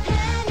way.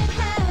 Hand in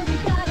hand, we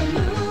gotta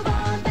move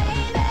on,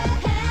 baby.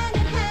 Hand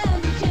in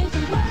hand, we change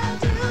the world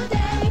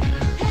today.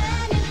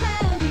 Hand in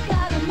hand, we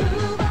gotta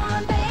move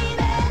on,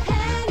 baby.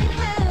 Hand in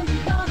hand, we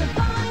gonna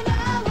find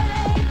our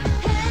way.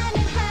 Hand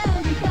in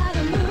hand, we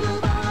gotta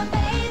move on,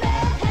 baby.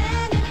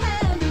 Hand in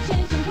hand, we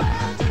change the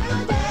world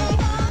today,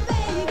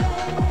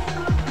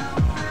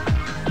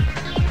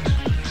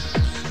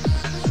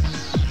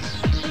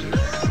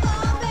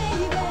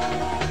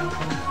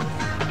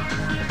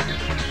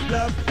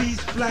 Love,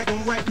 peace, black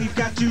and white, we've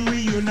got to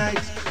reunite.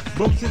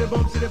 Bump to the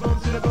bump to the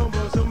bump to the bump,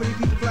 bump. So many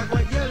people, black,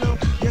 white, yellow.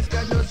 Yes,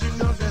 God knows, you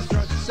know that's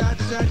strong. Side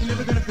to side, you're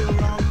never gonna feel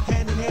wrong.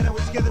 Hand in hand,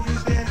 always together we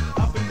stand.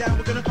 Up and down,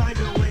 we're gonna find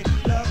a way.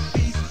 Love,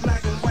 peace,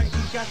 black and white,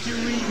 we've got to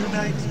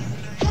reunite.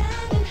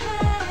 hand in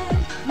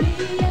hand, me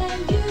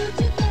and you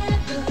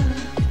together,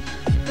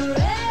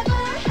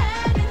 forever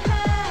hand in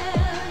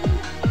hand,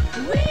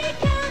 we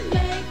can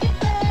make it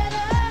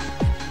better.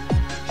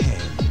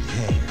 Hand in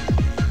hand.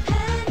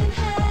 Hand in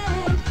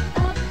hand,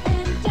 up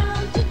and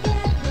down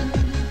together,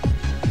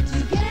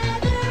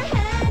 together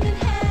hand in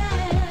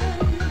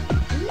hand,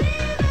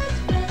 live as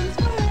friends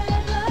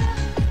forever.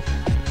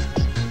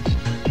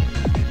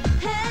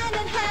 Hand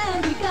in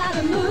hand, we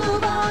gotta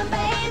move on,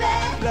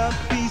 baby. Love,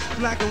 peace,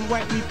 black and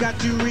white, we've got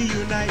to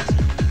reunite.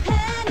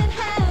 Hand in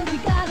hand, we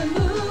gotta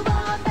move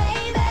on,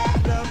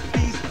 baby. Love,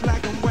 peace,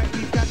 black and white,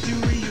 we've got to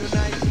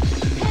reunite.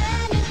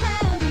 Hand in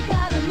hand, we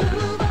gotta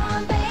move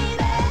on,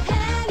 baby.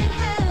 Hand in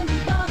hand, we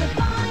gonna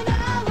find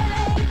our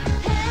way.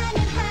 Hand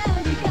in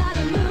hand, we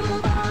gotta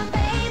move on,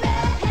 baby.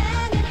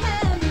 Hand in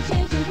hand, we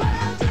change the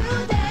world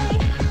today.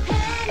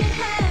 Hand in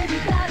hand, we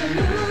gotta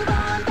move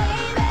on,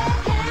 baby.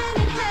 Hand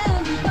in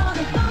hand, we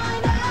gonna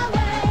find our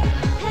way.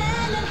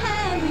 Hand in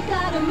hand, we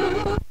gotta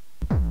move.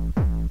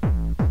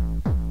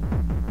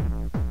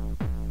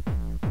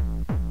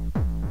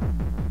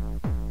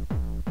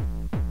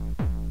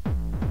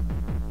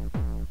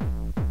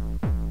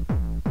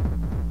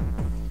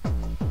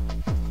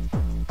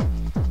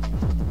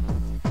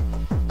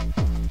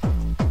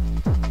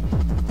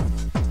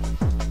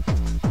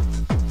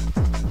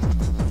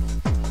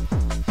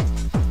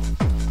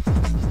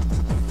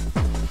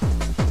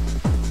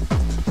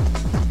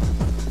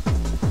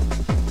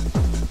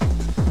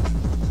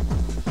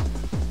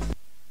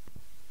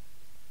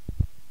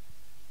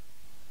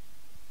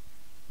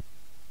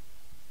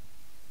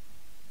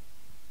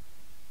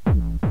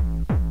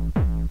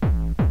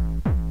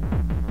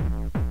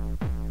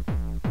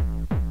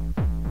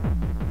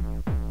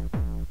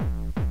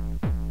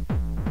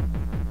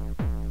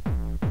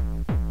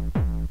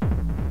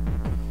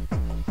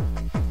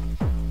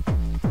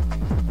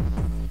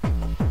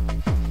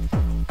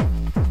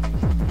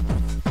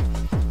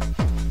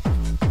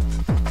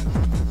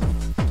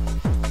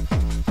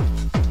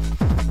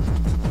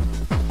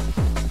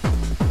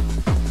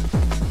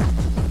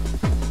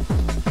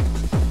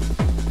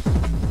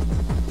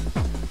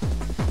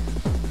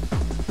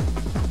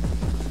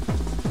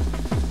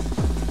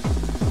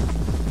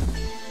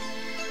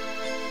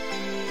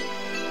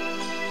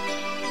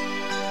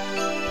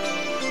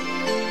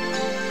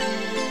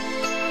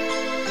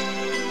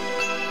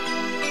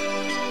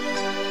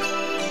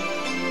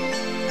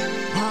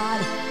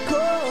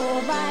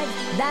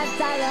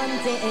 that's I run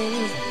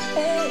things.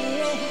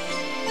 Hey,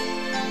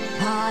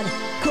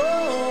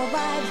 hardcore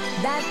vibes,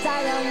 that's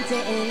I run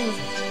things.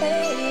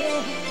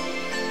 Hey.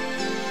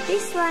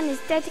 This one is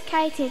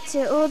dedicated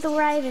to all the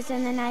ravers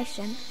in the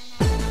nation.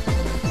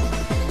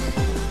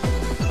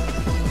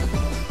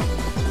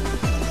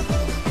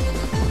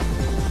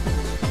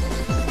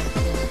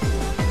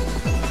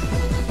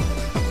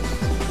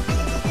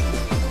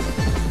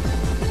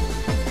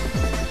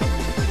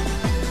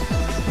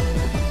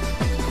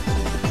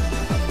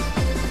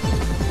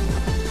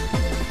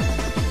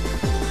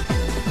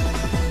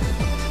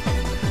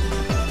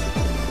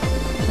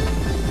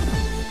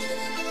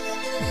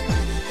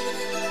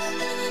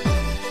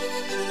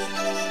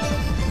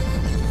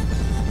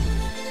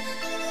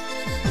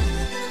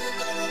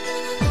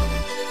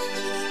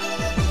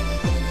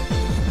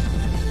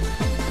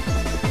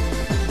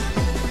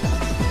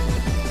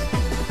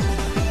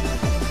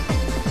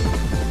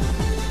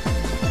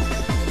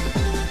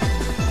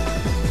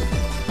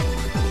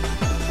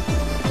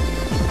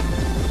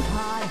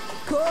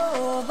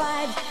 Hardcore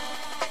vibes,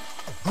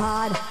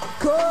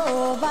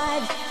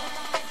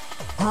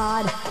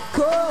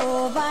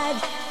 hardcore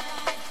vibes,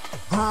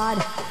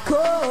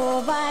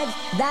 hardcore vibes,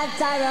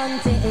 that's I run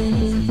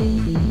things.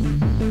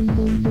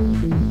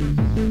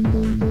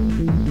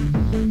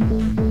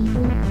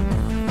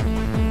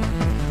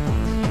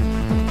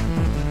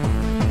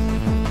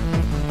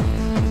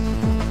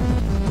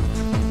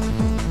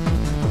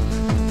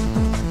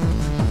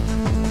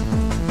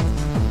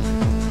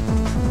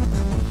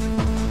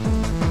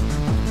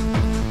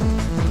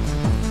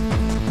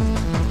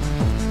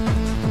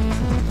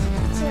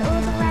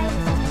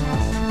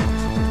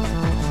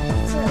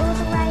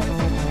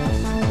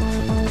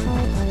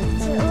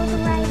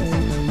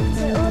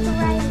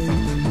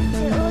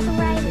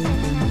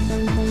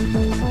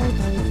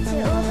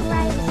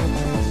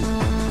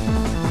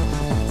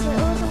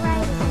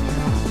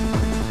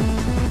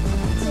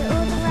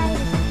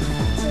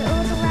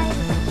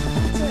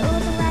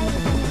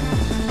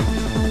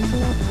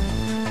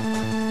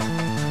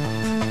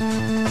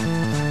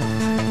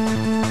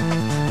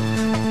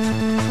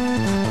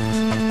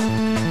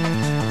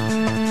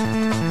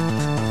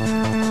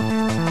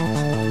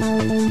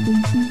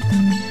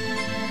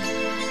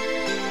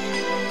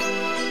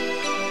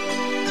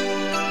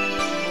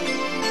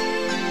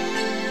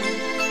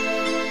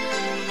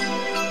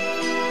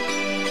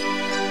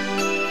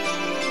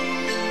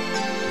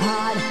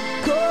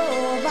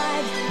 Hardcore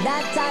vibes,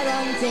 that's I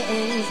run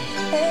things.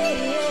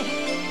 Hey,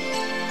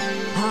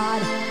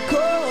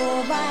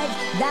 hardcore vibes,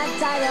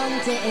 that's I run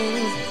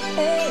things.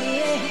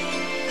 Hey,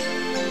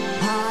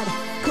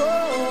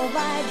 hardcore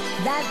vibes,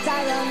 that's I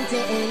run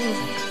things.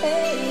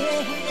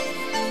 Hey,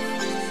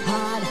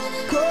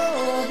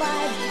 hardcore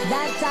vibes,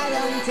 that's I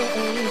run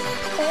things.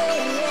 Hey,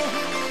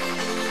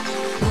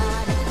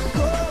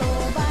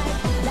 hardcore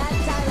vibes,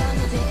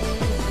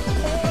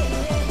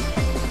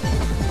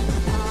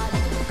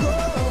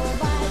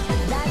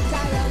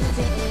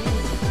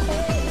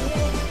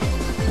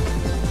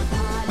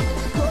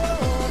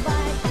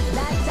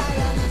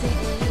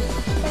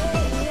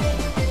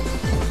 I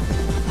run things.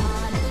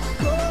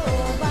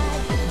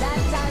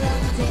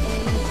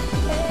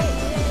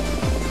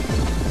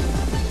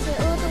 To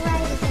all the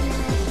ravers in the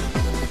nation.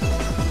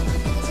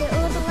 To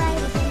all the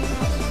ravers in the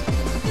nation.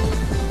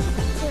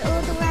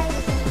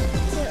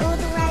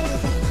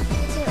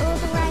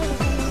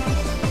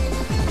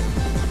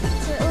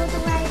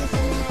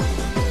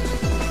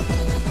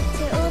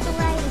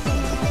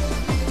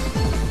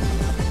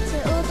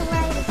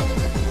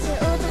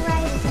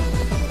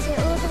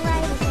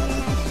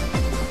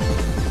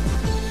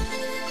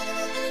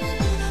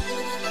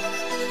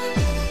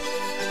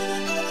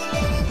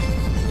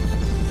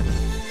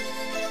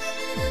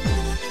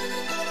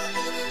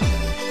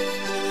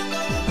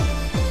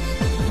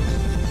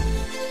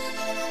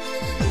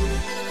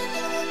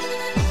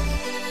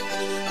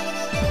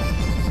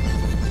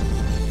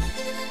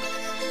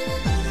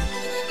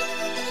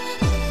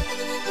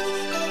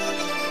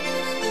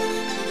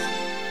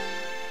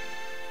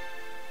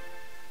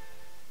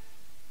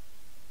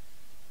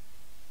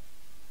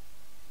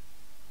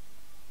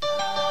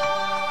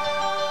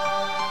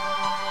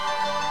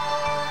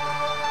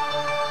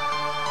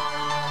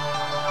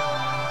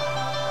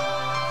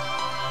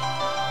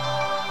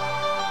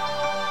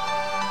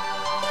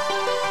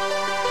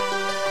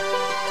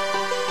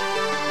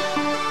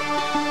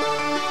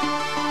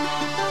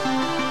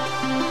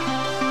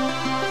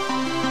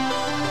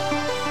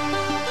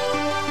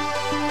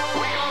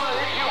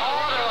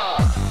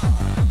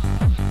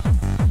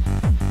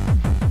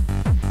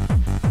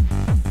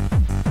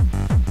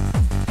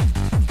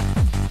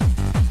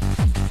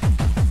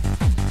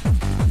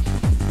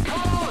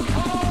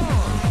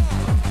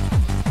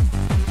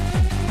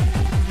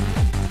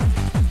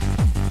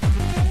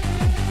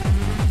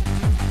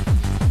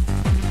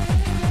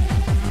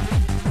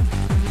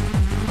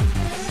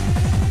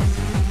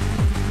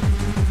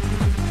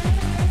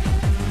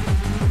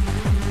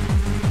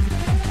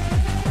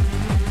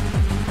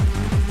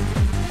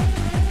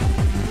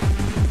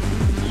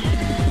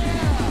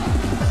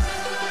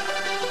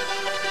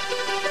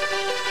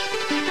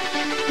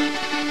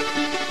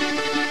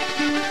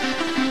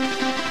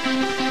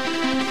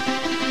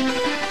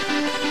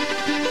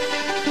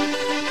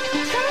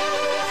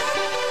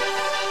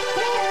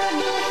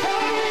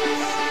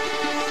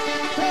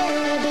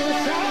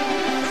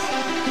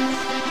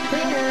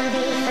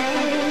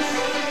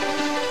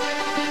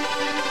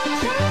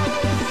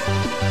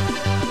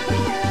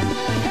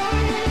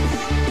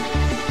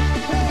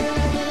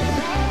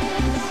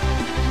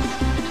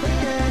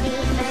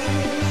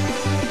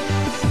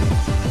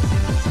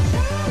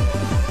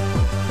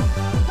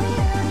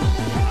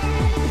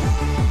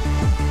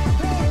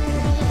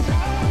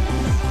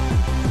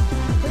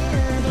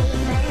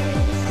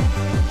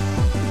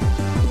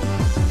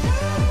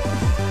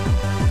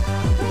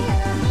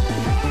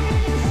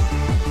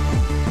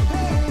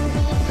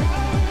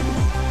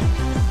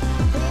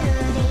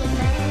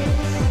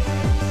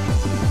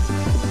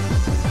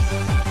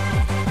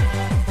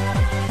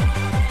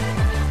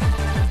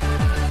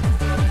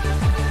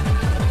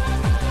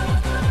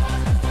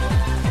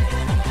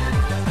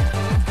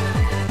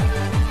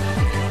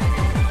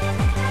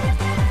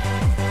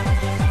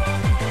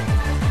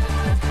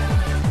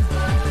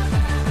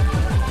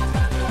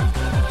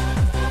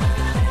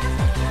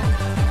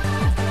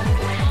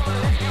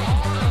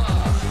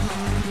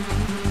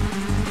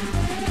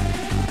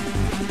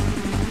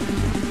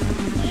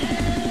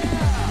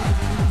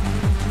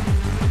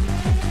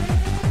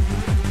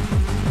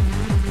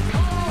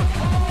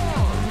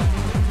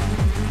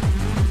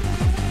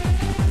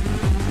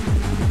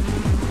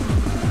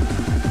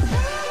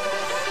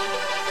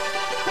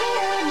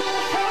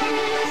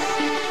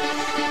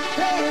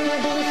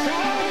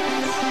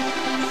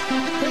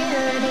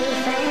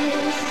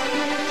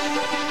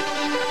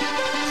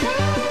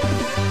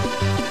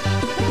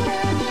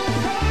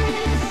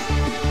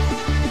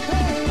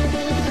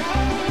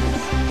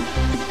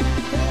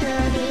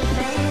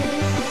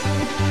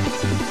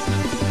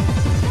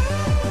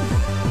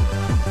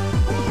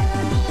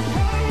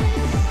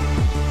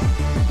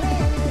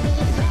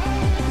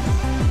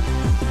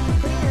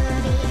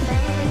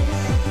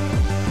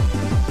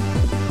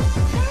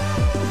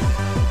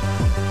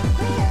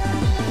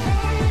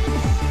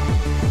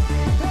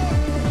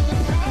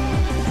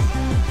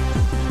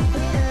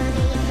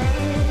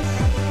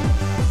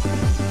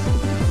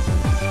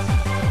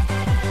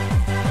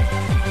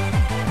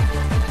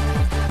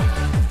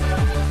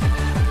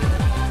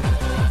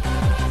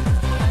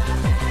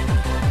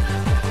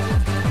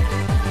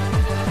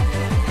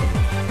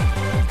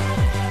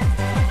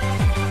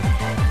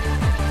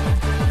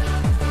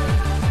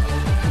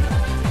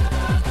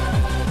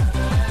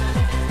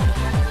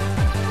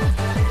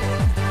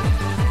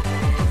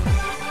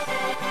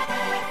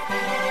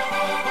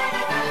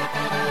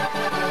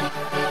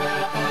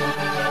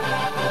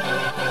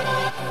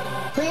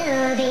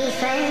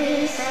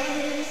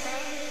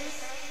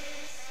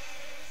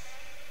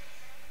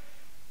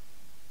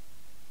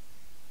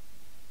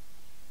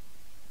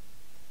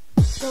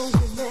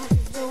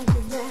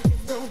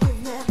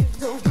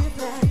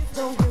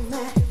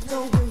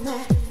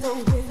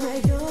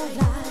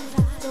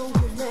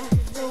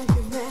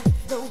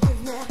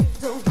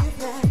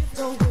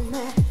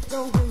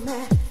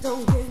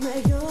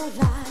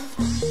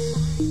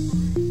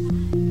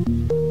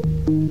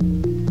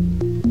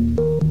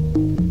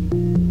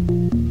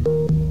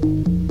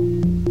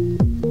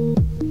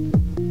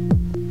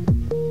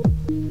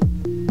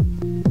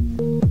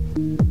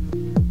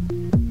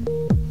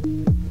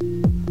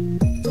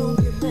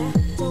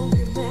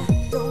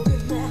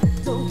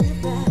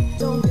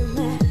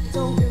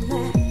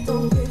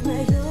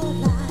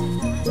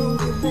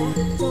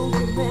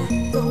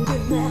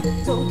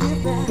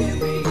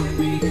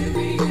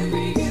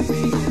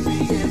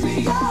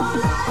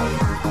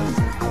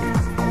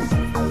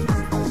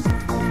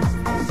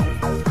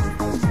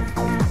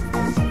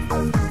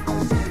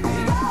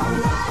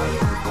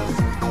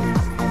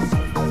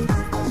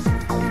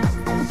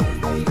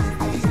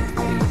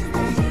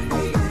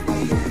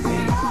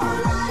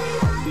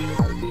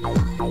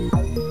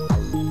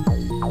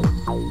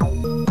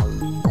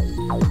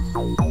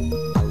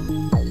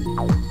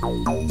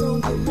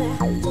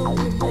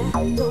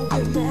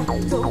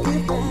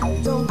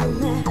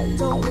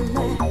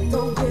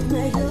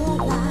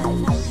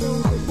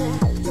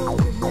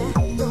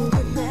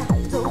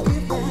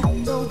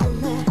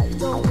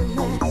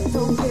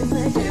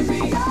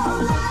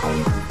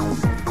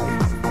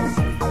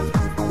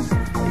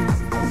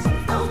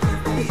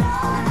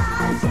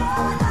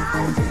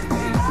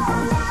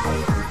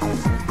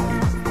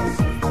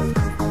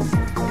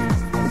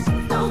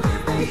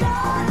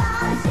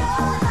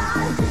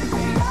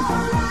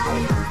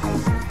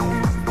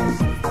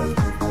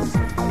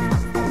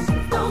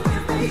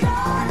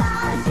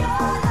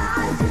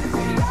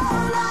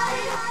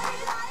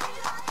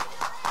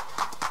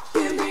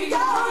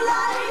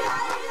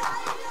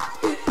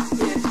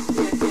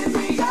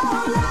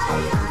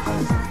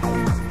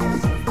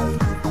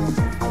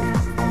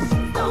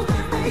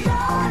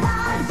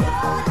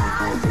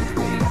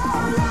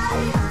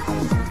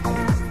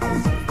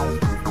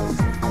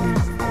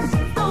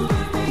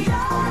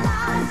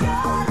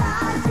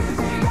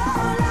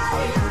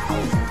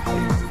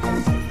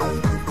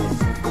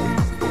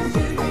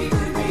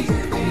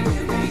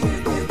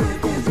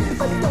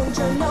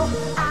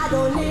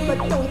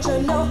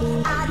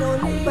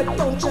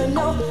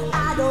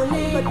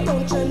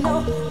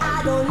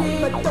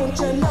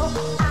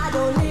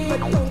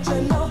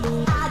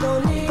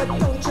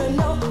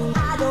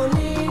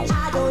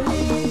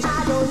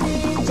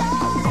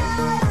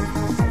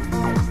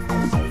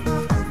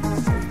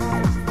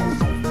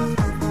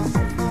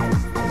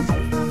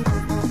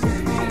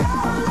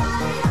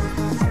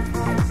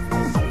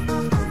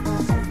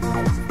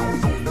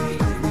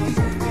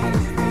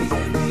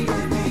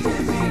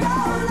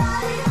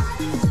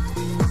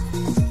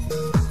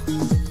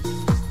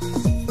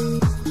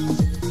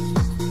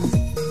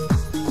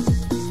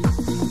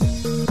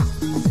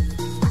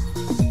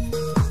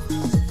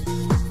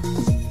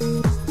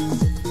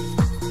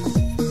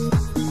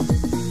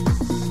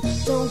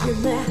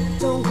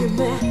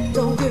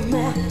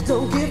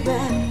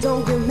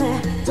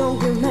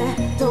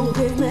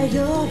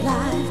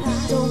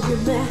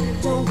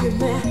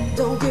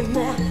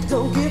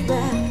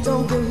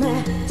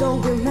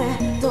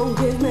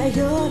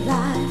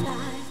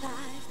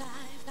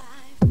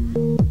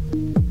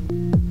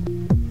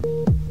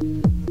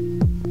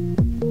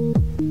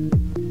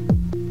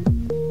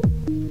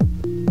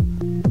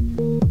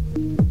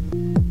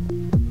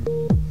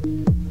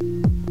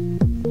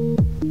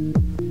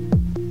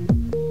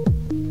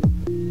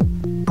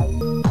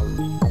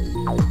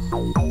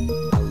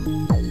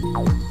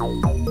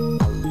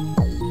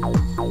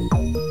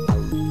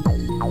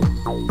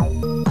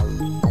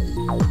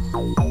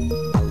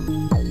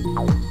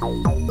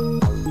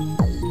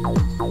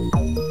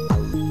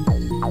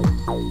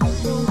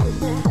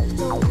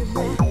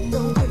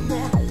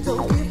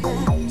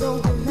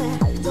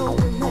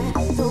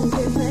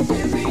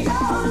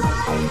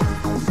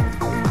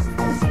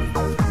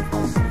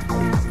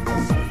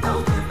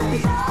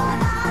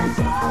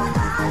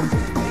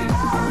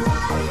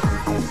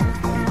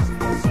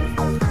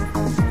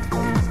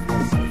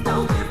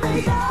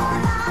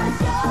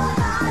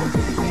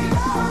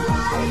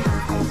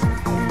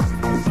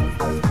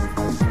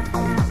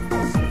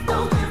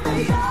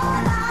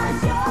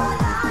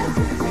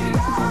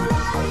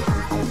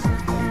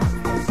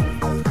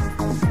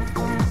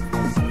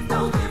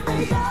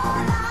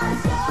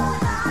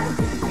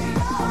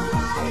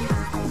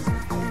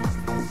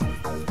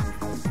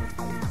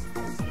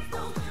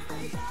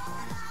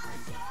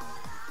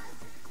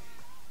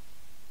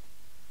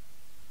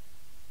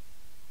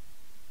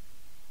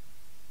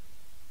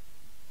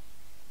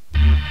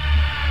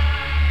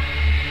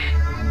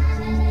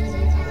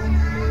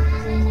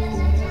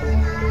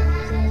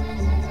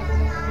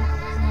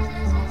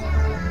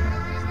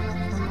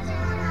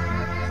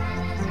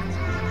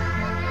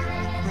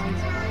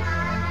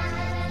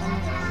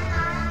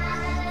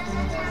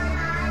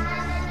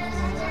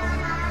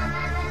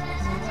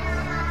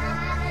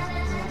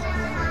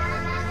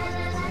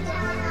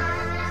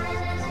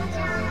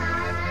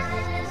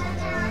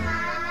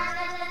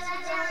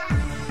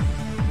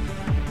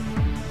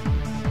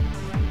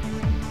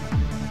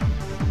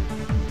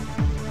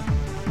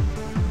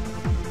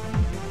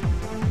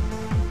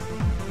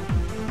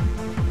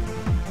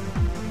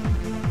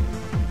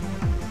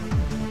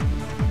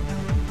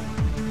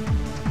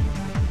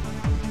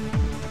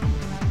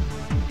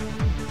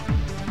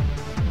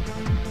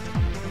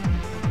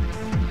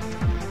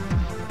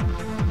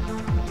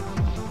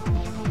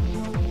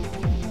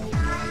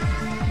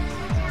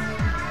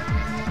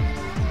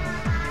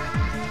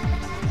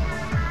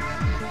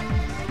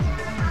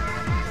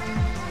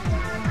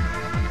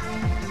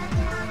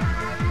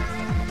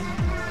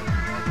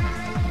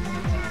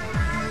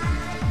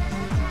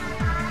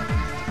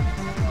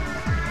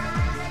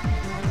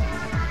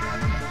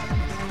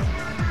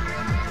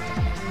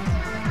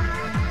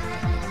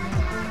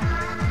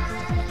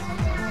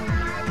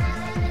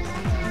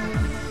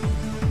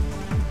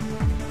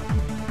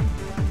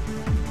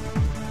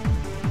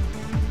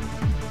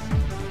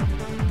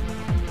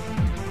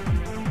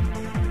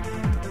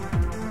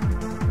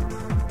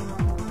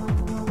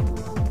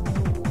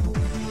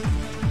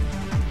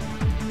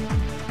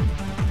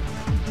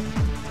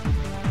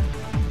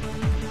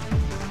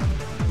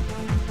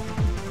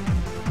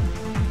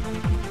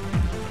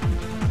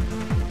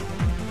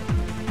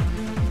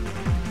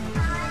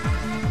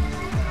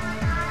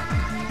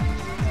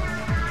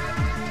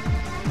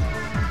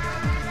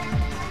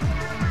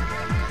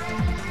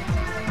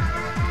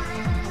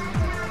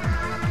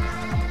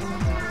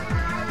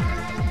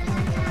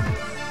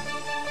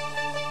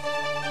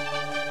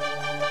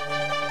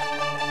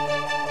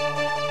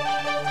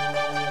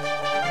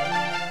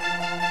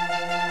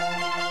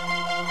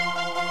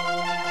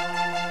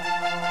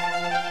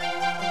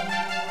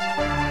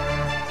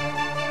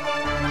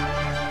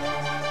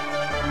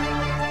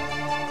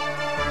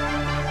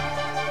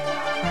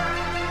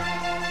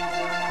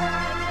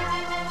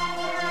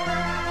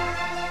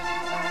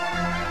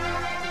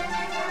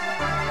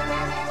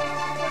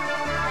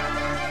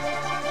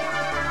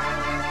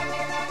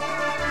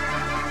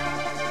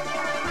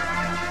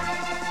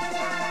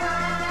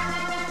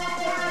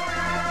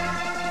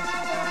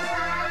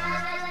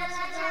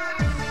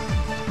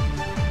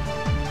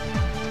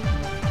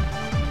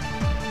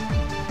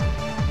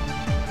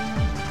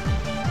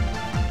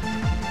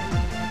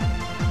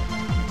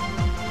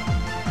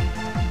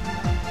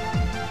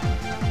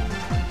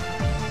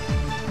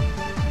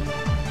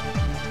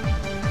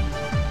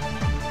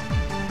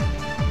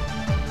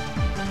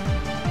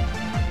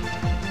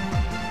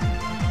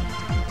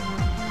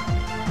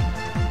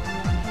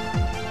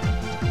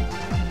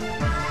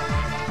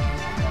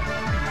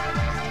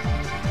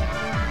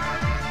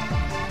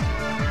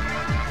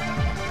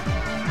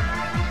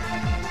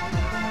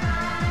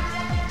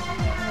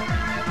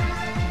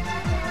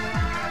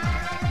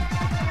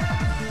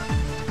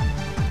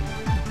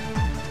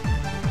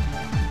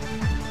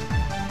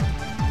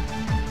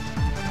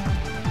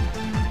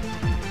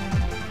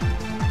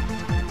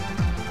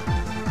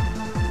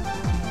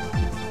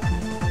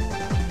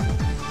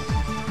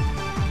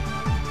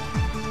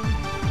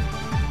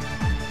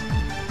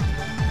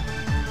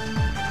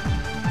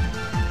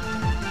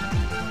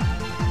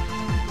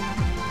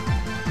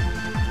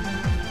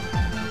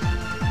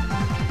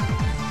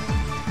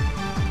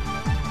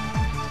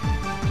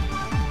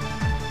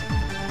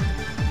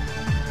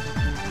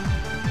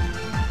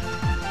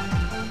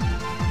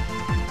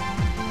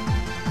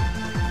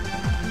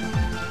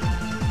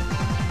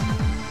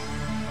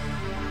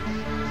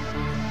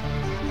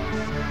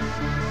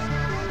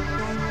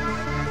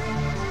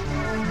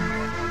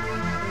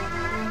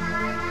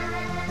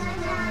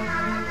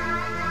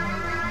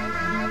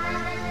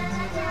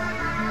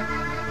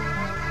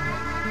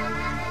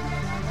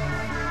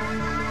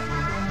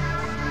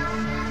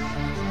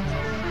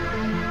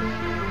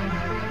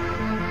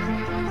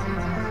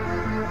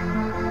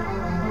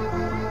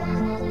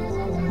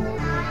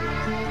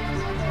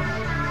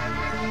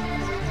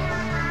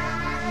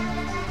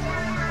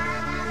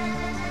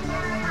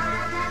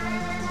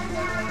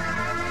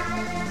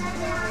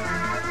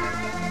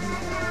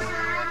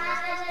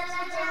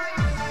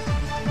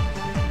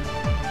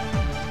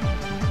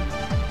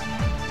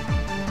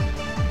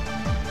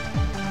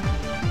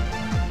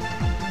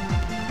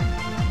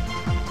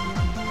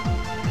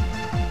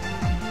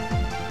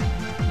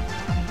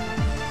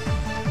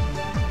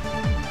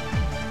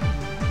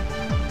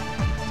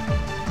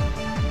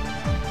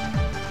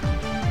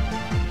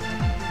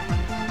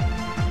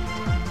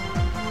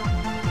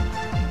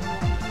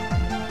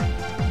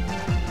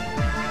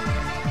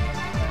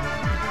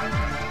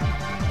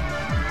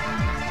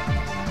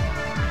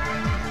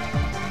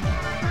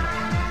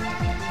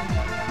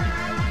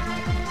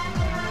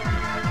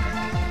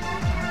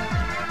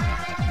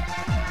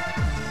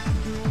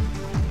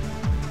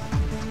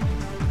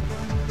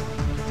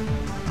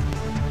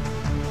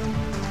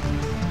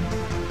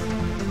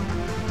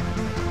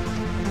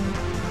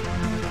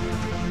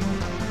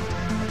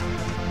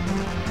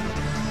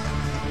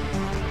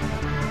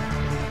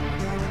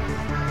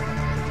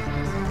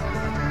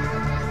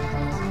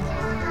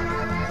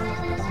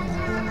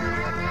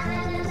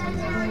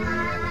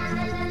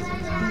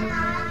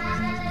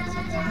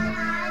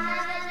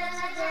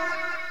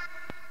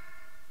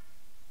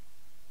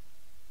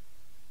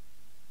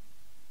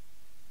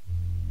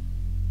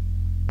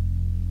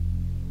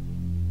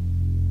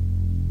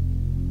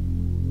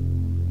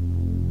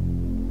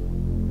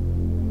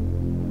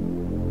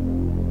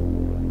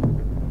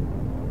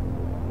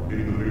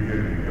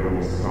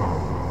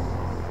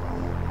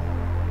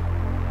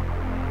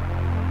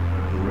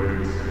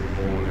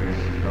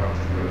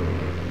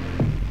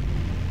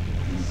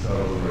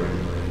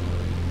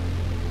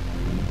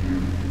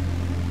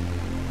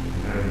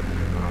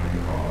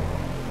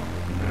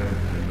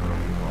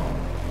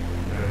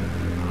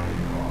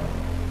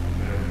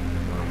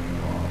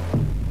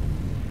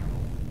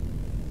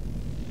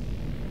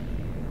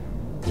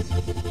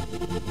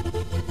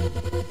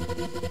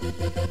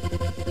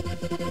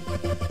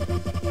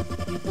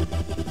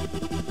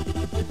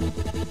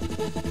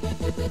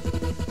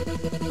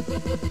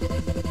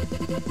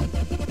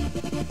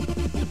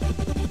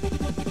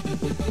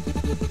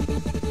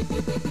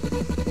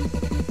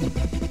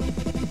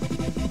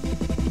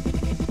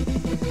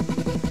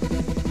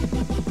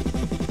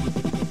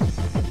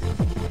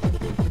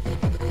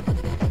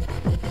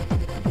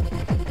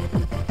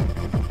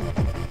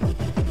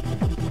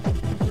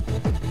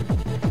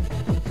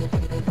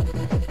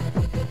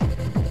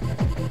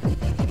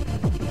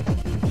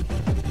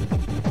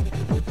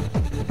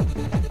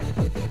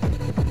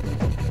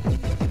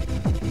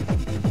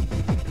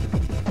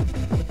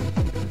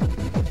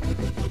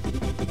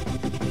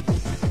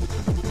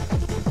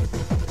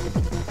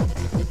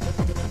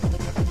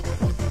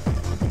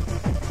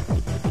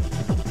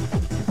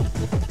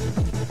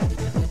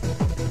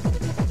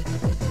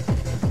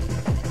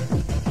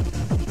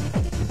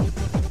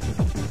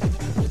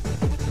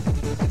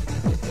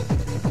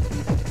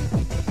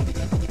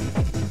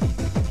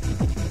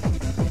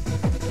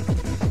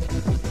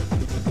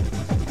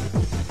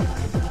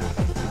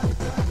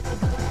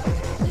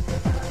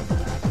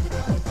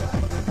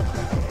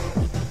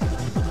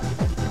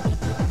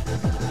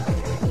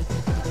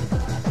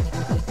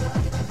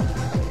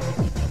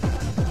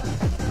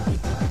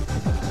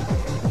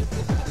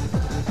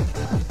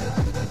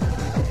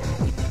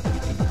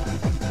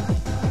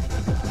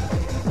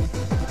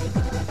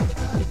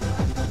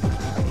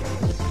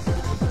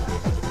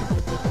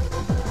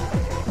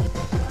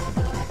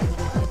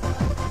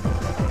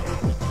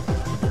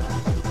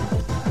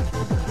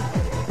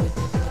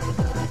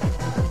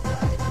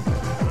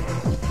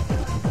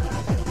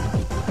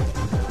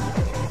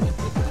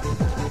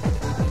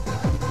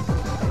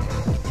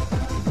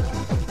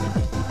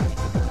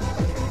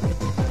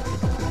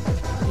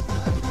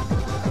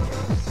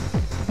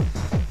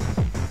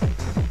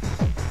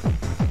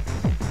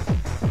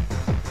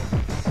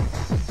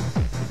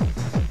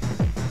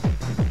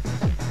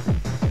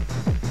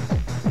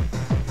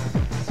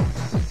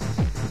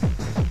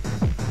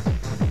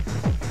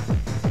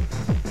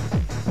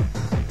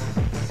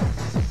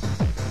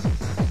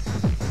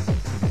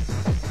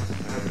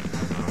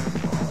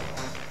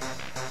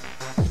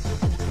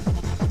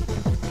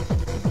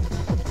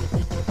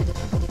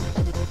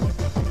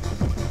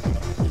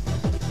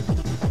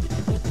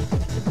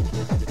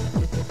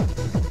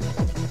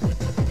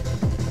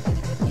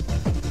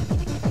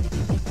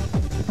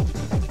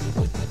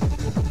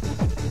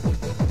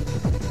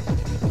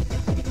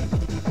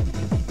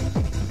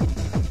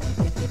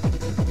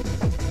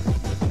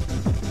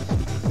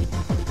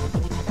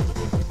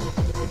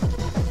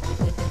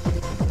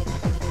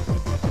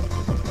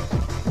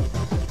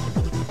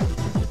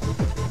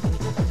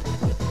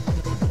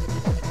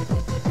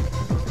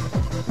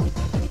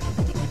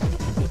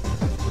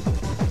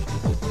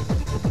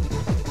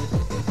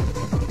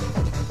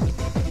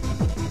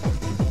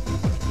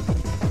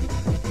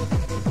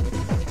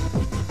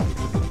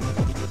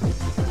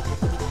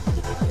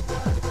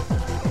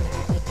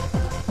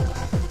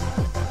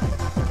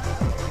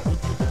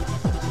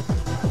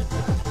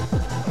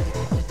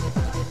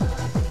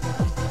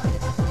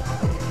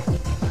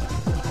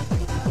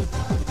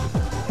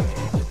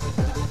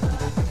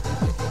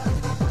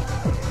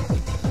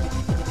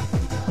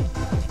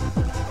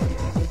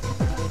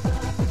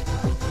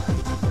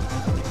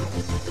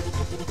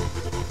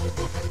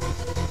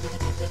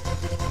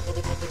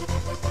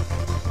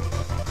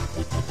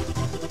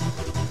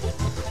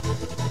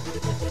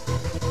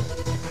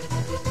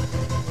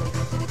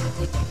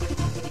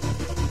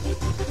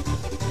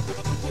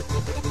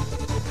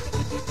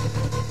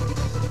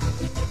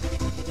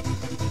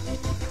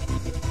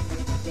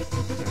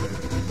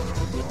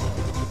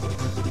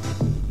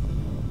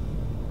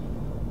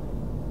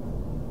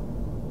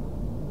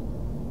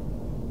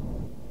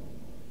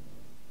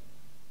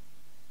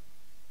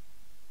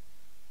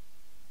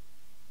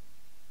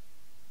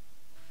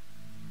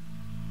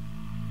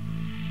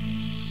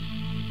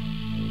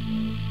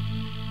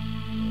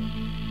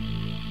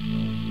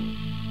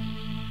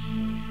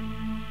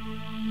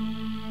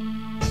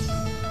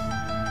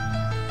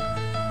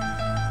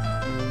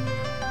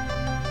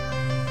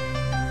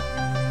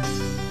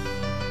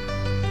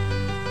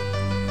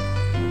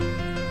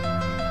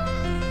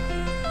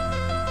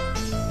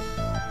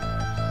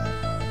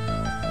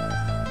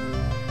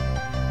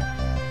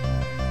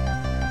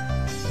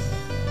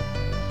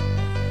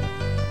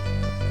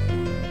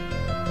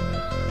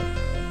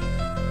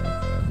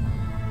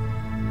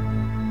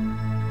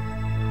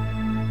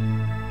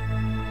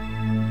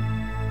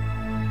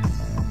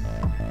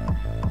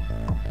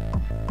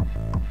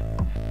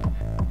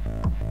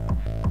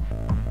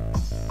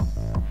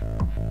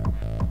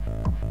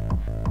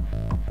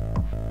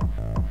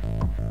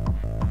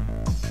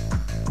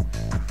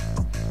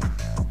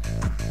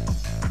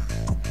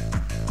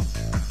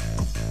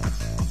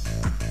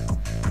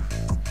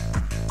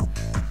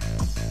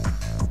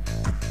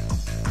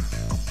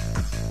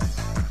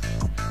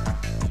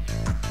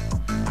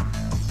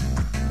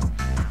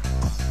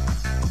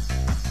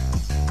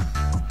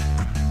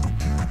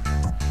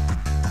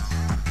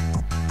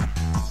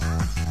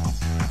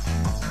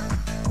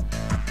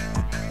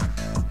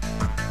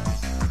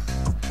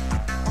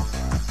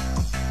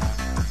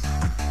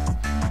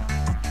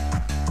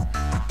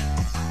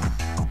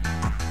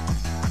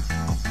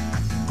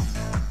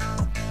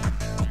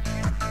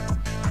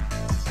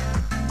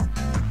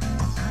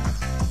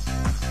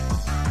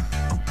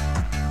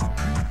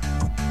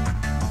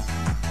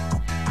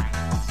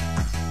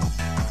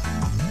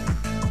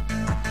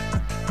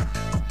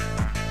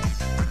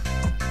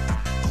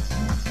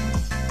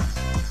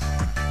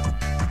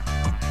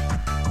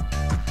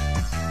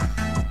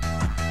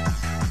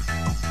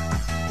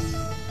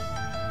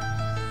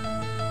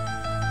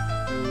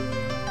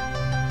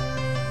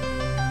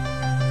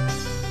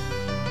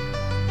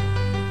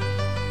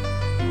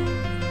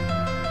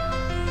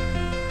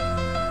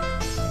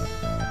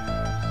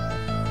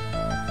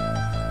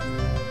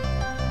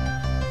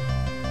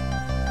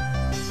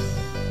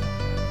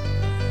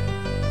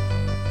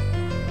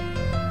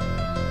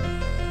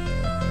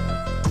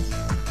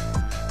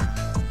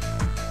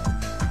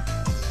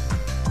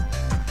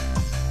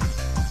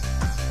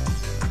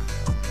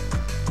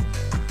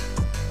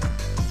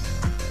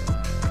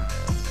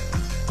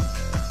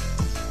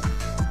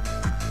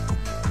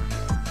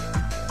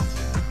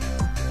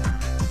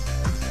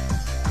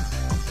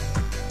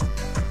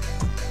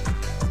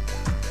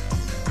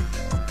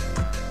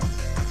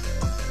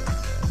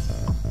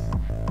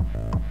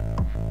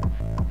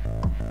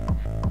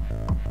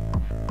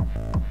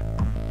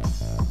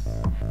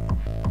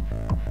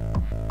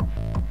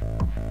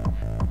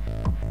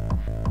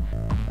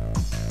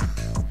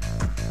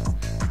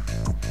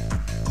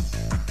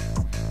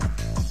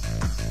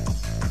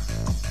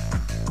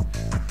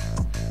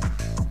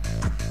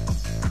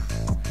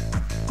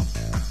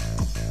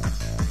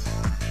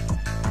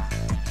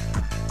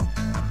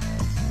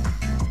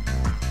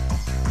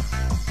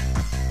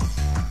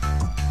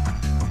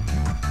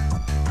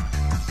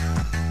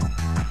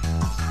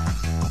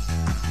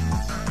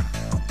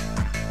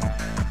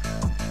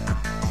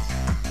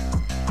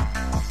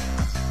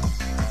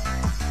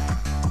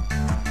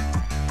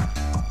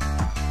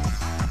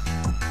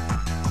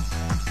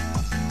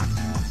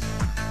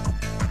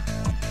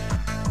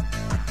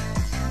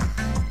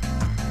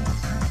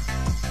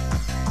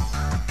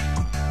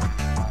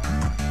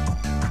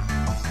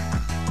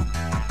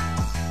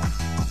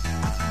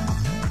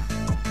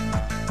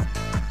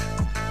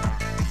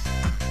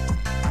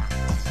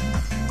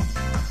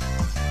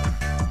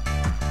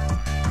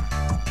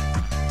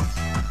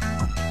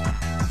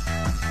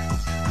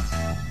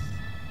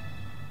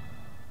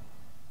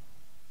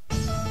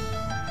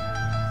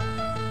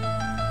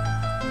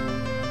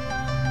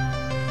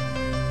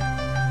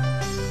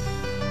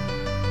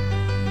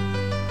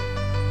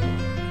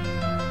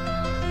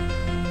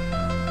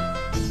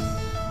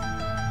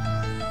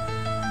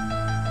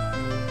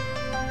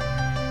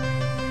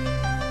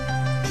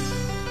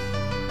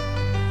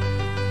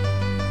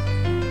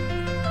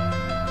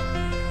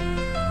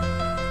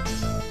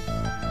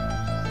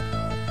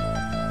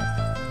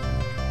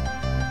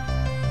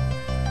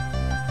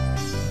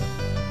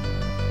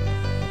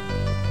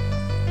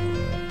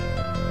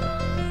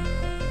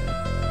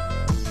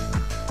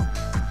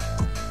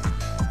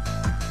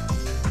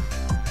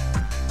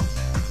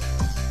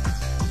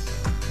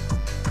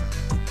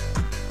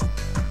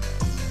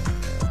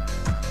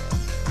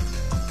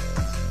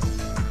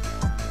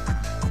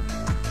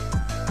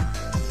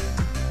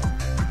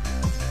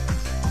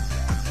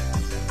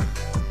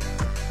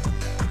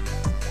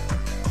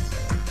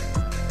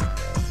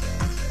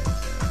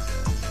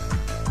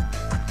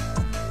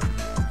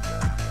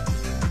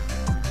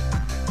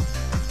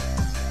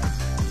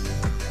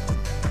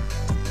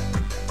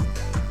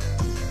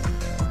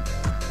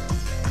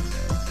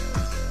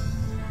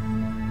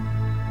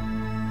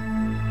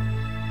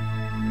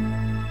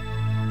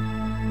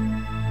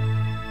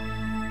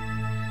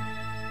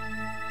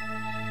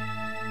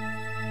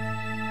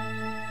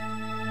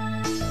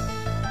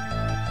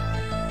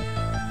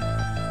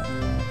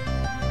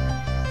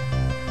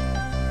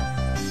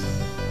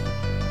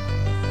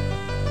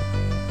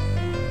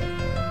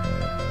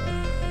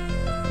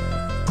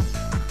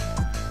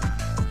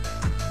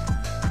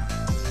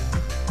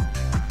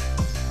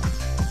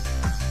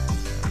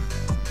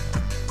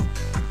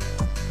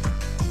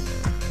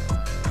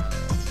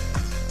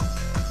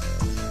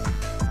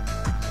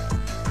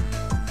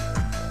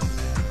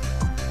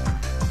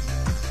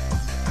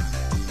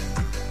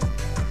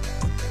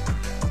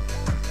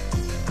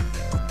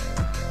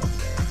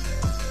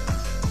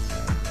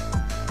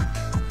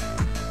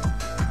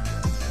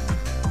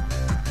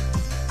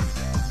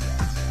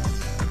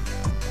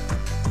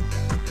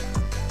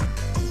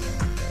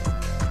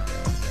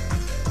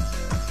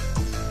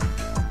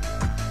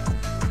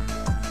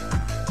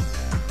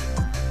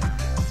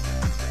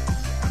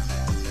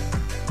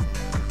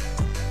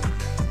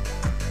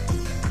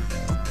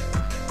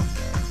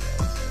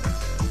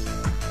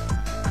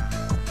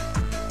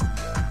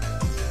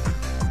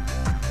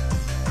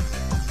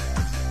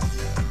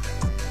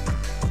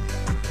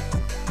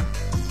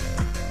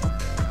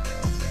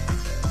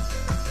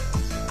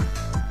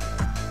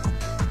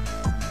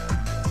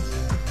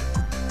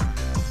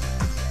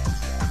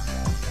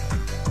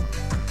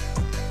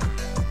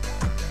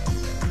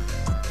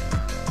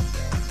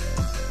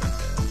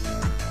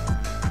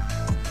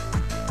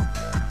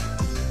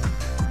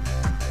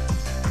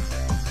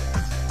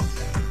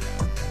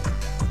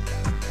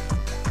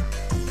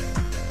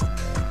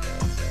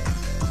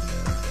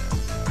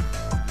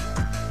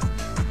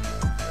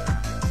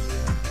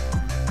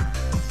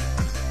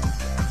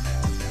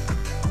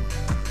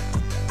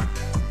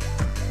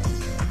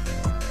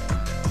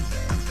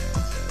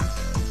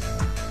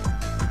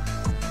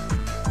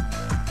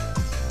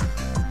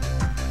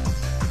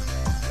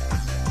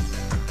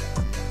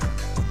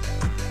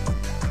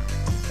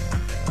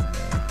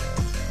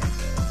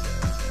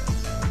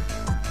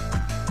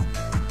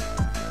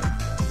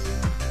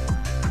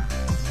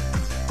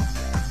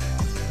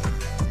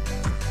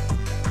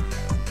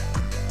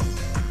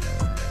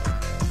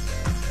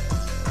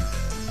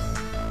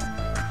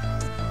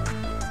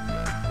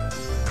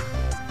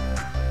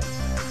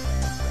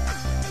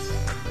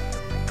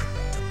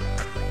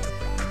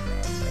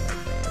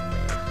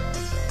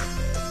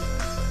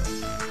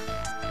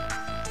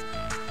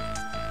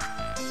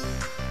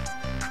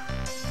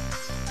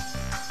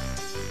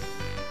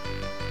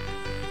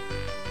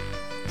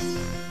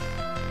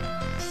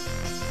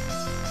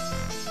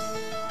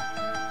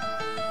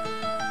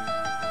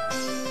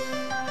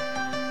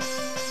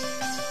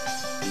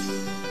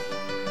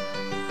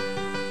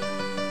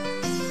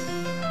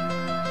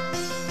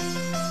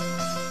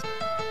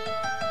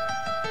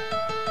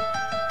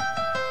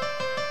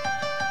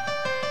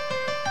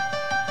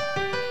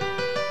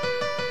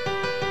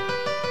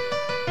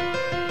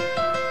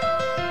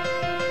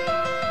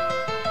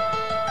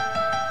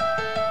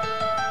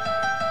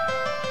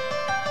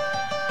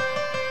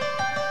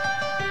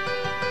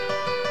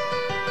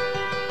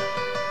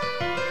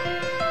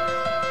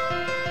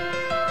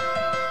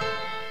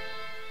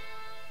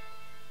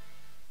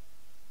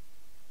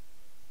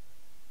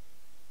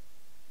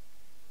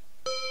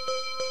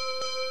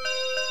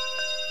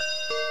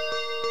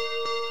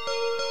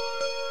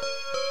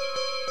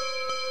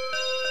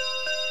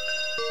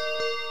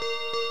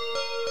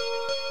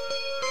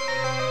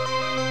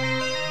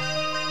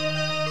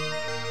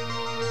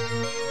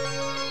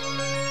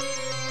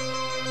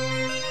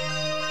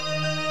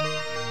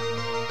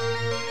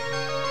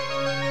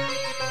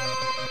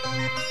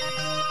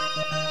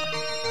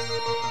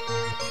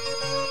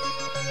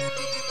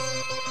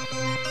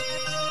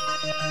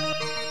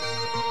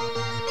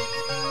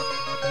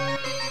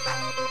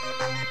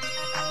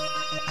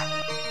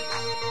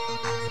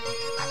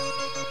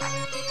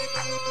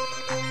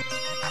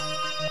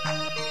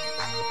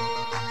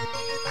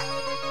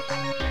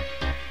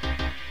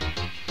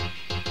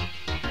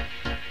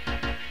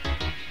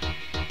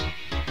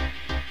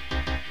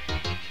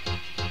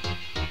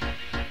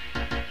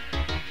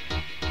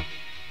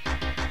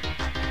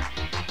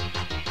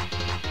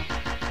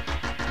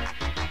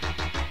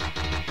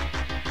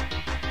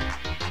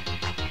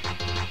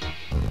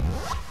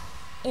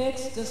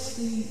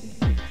 Ecstasy.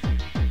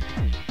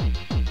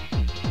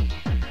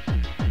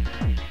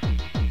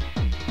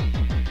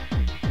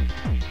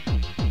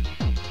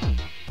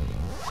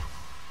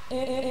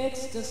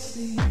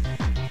 Ecstasy.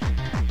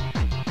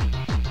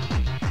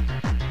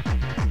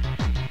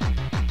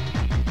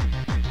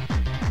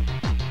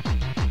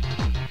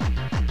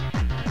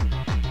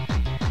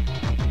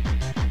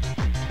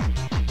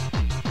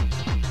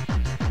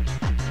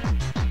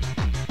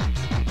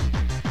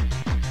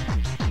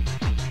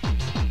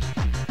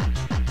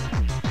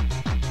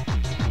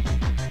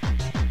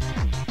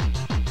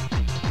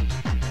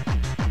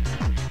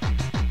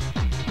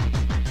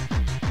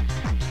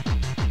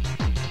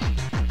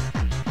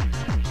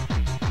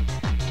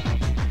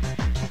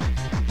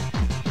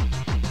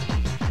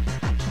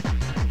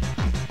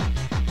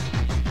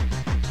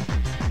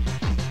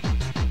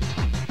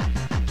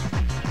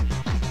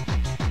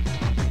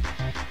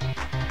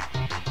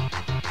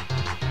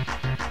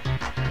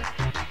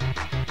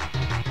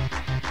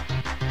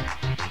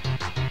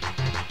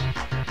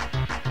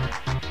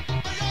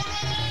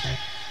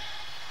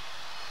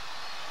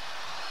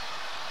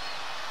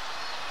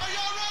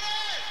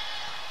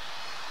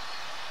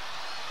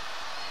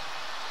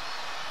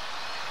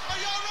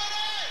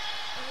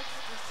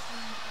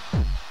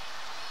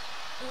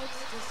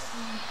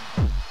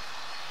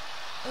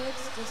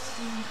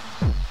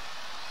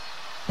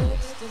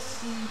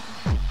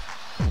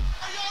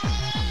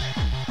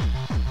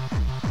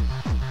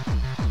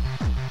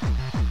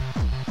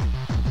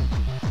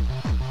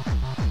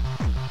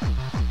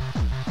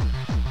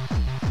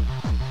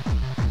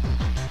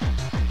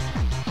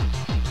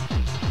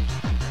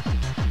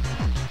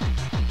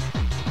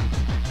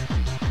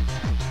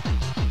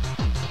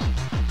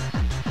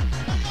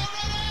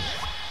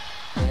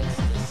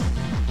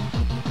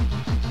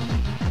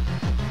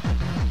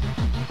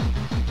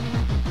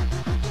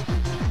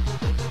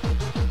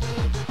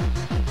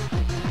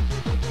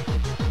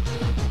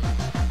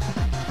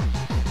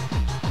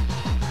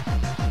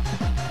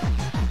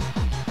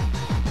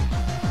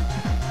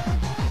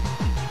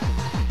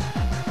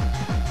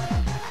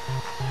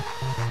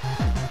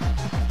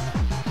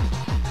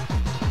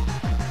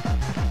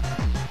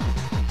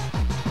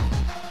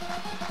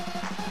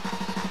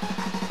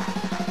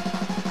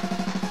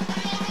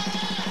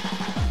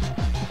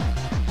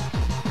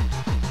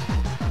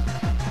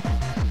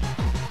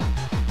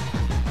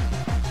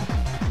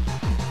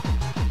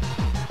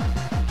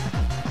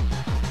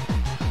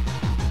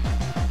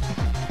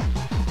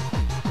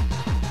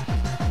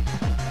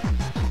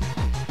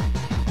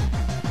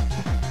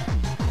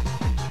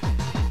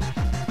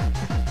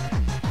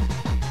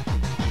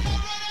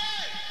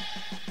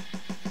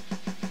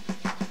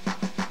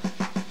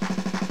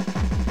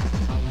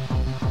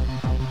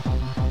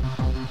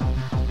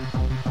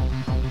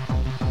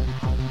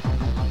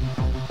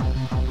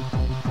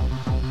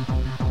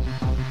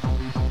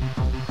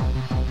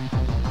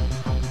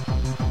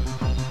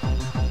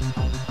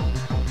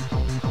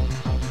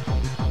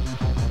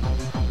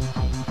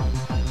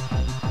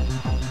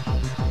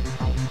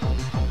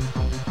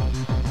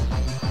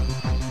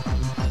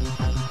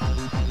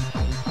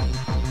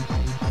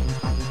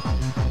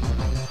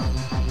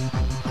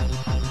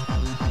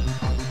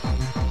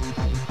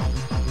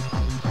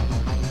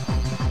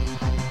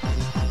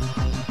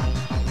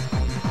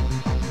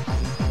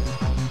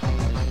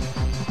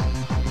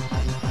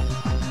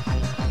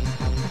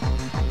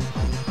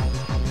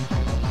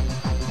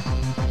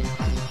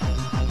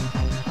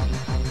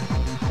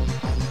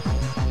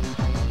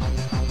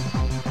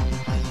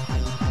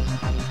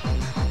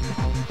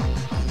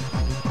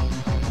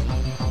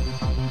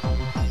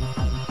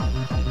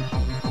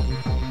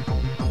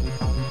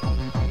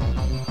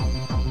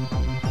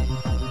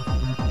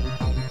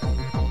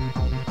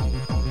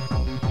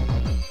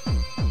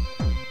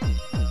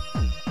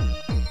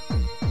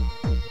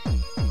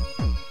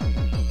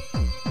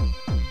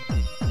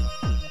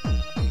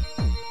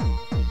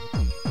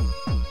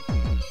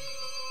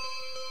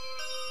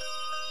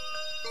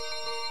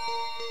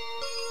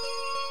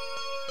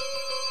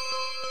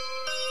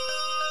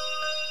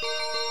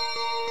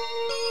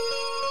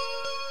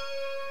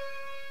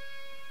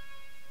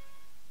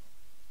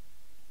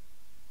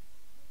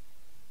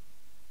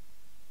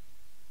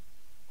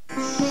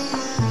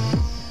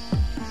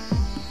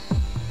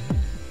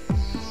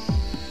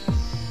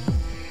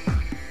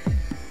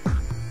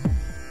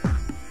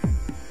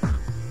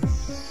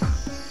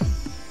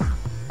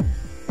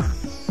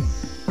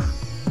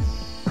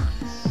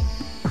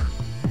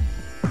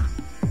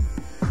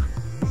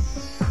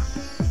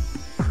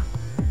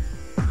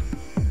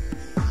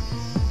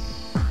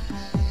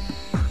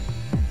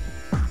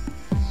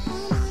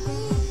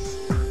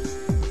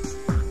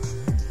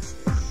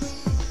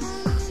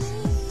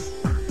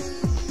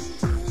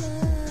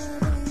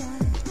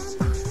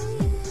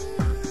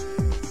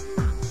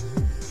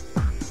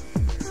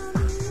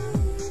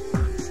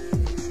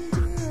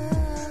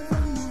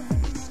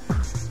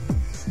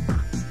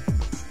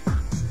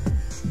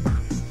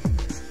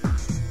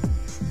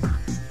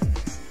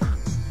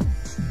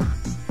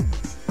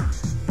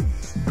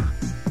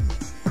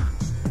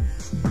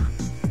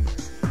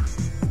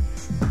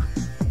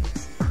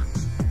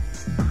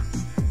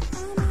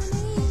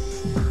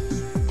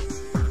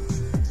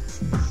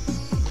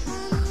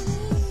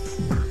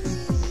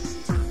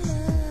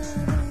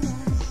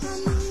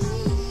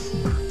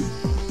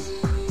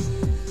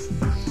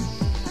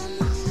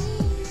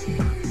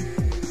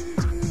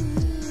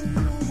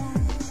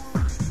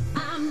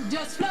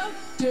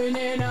 drifting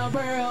in a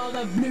world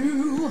of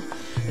blue.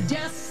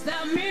 Just the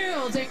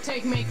music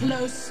take me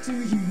close to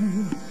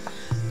you.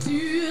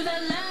 To the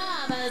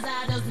lovers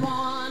I just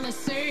wanna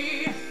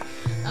say,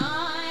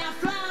 oh, your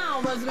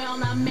flowers will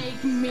not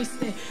make me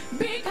stay.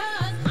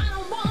 Because I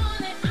don't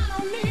want it, I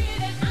don't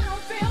need it, I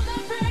don't feel the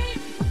pain.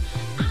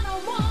 I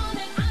don't want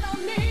it, I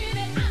don't need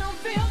it, I don't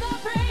feel the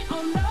pain.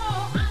 Oh no,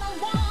 I don't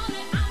want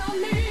it, I don't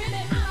need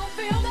it, I don't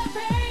feel the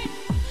pain.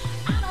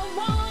 I don't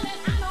want it,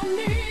 I don't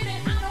need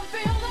it, I don't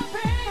feel the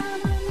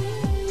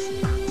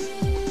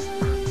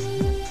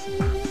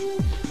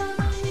I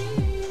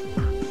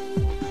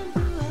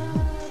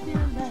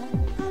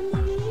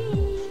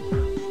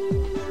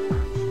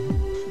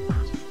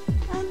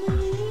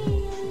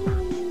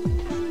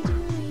need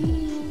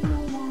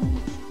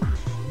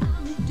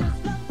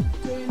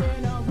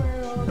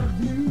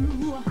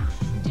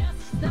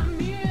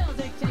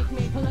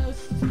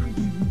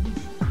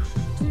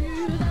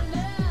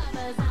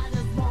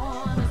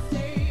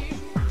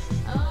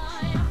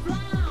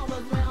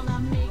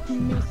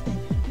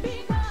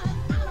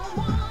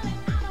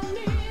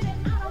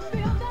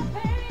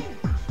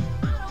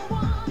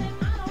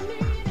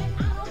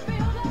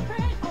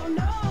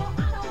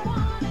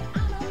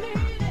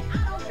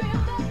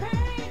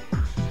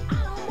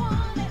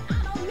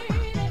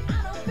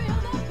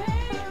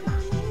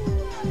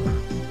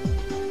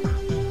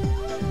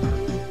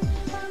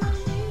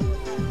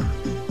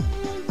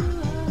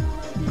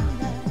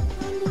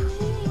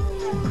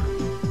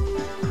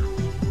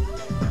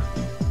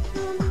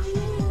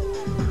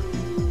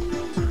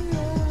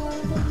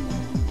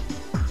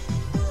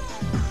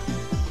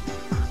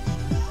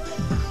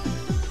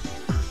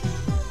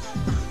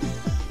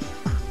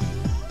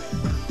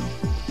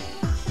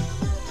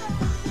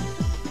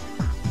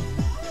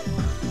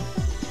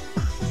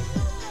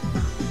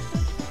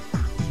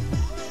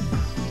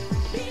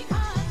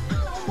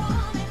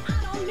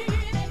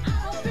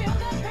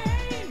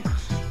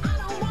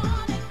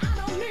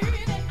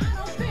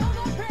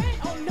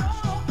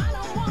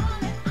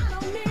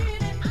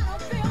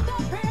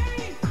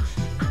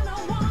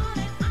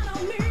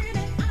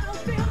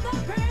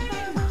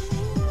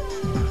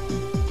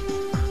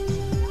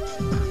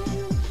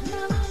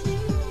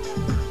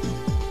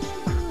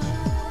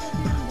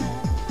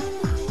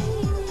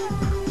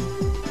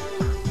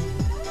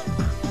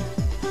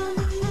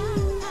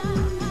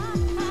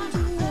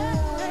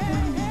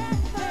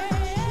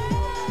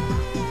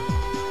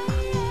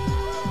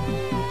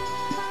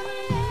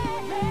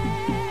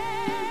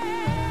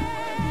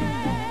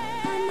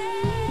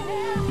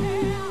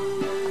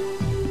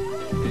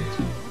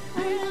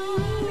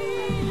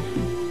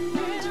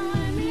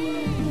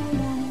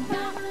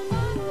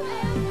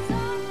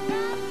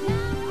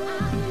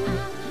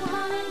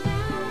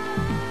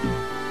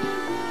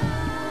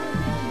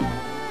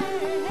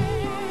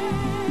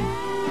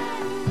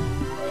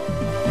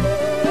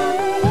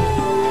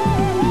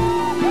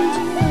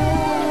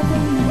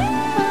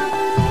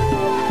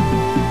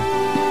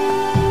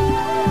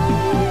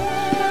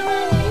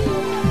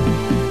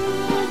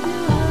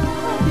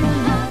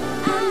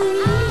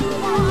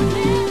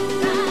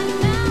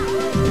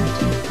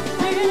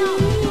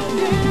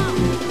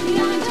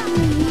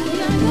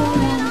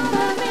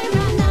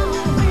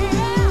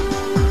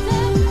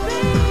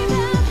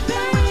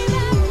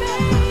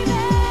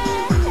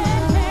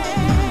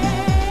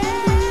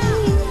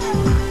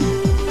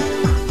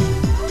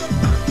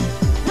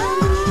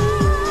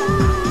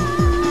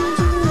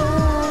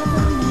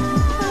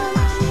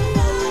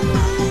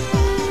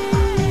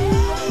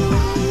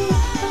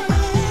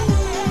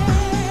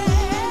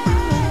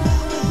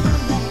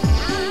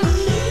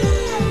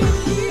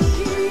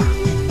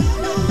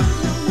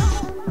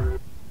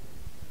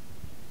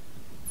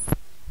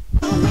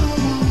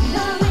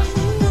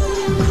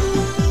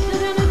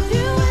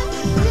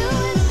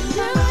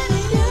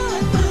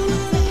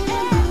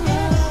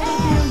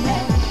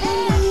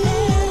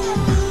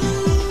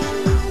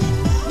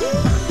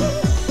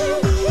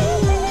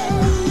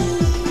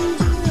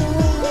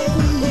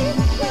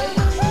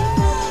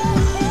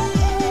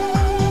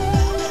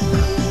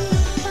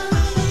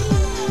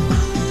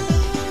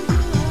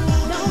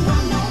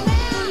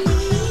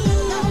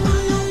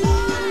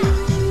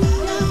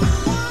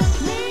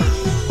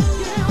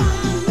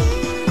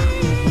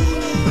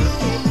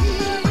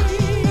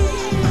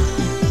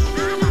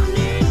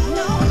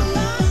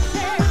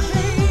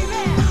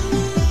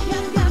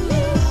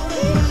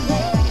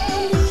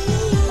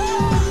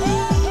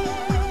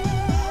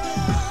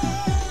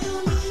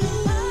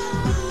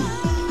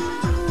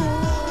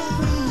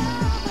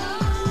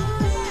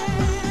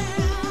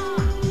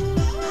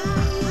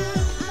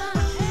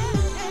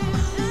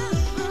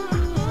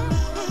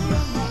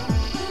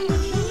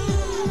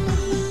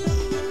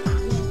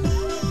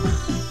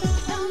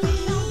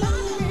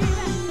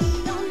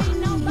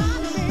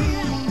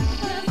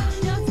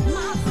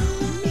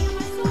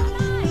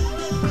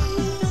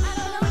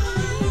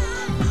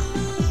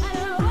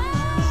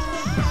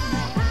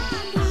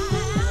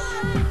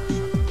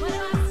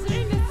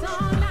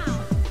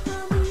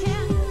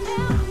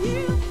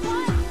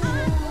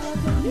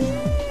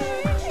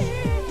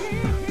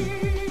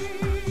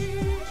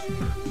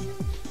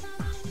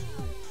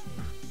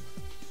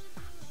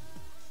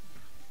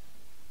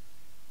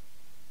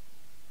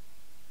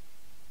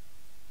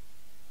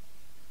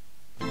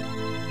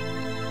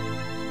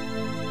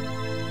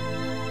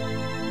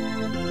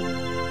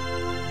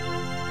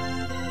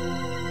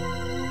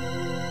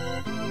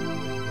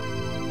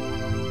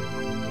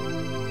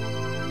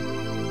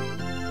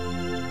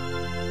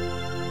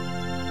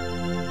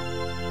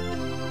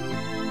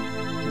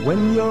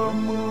When you're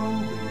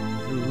moving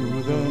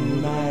through the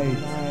night,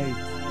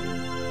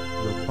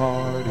 the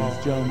party's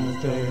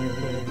jumping.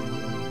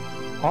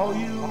 All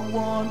you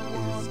want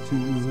is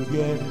to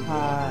get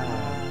high.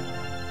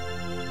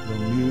 The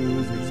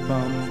music's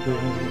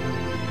pumping.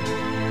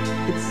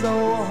 It's so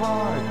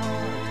hard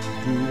to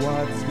do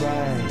what's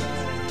right,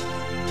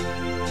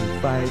 to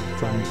fight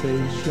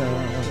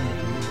temptation.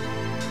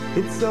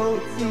 It's so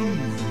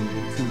easy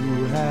to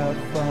have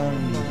fun,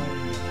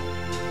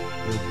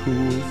 the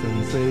cool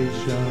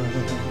sensation.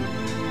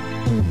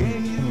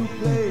 Game you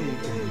play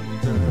can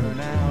turn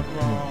out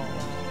wrong.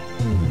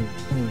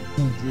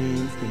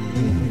 Dreams can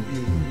leave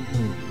you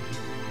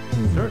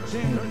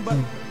searching, but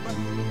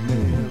you'll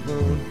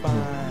never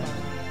find.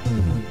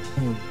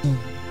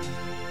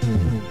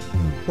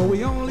 Well,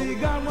 we only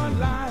got one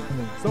life,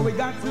 so we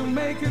got to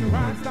make it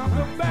right. Stop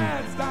the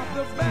bad, stop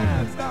the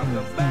bad, stop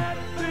the bad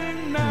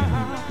thing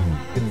now.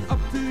 It's up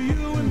to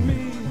you and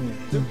me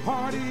to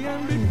party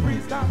and be free.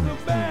 Stop the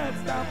bad,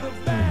 stop the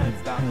bad,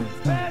 stop the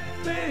bad.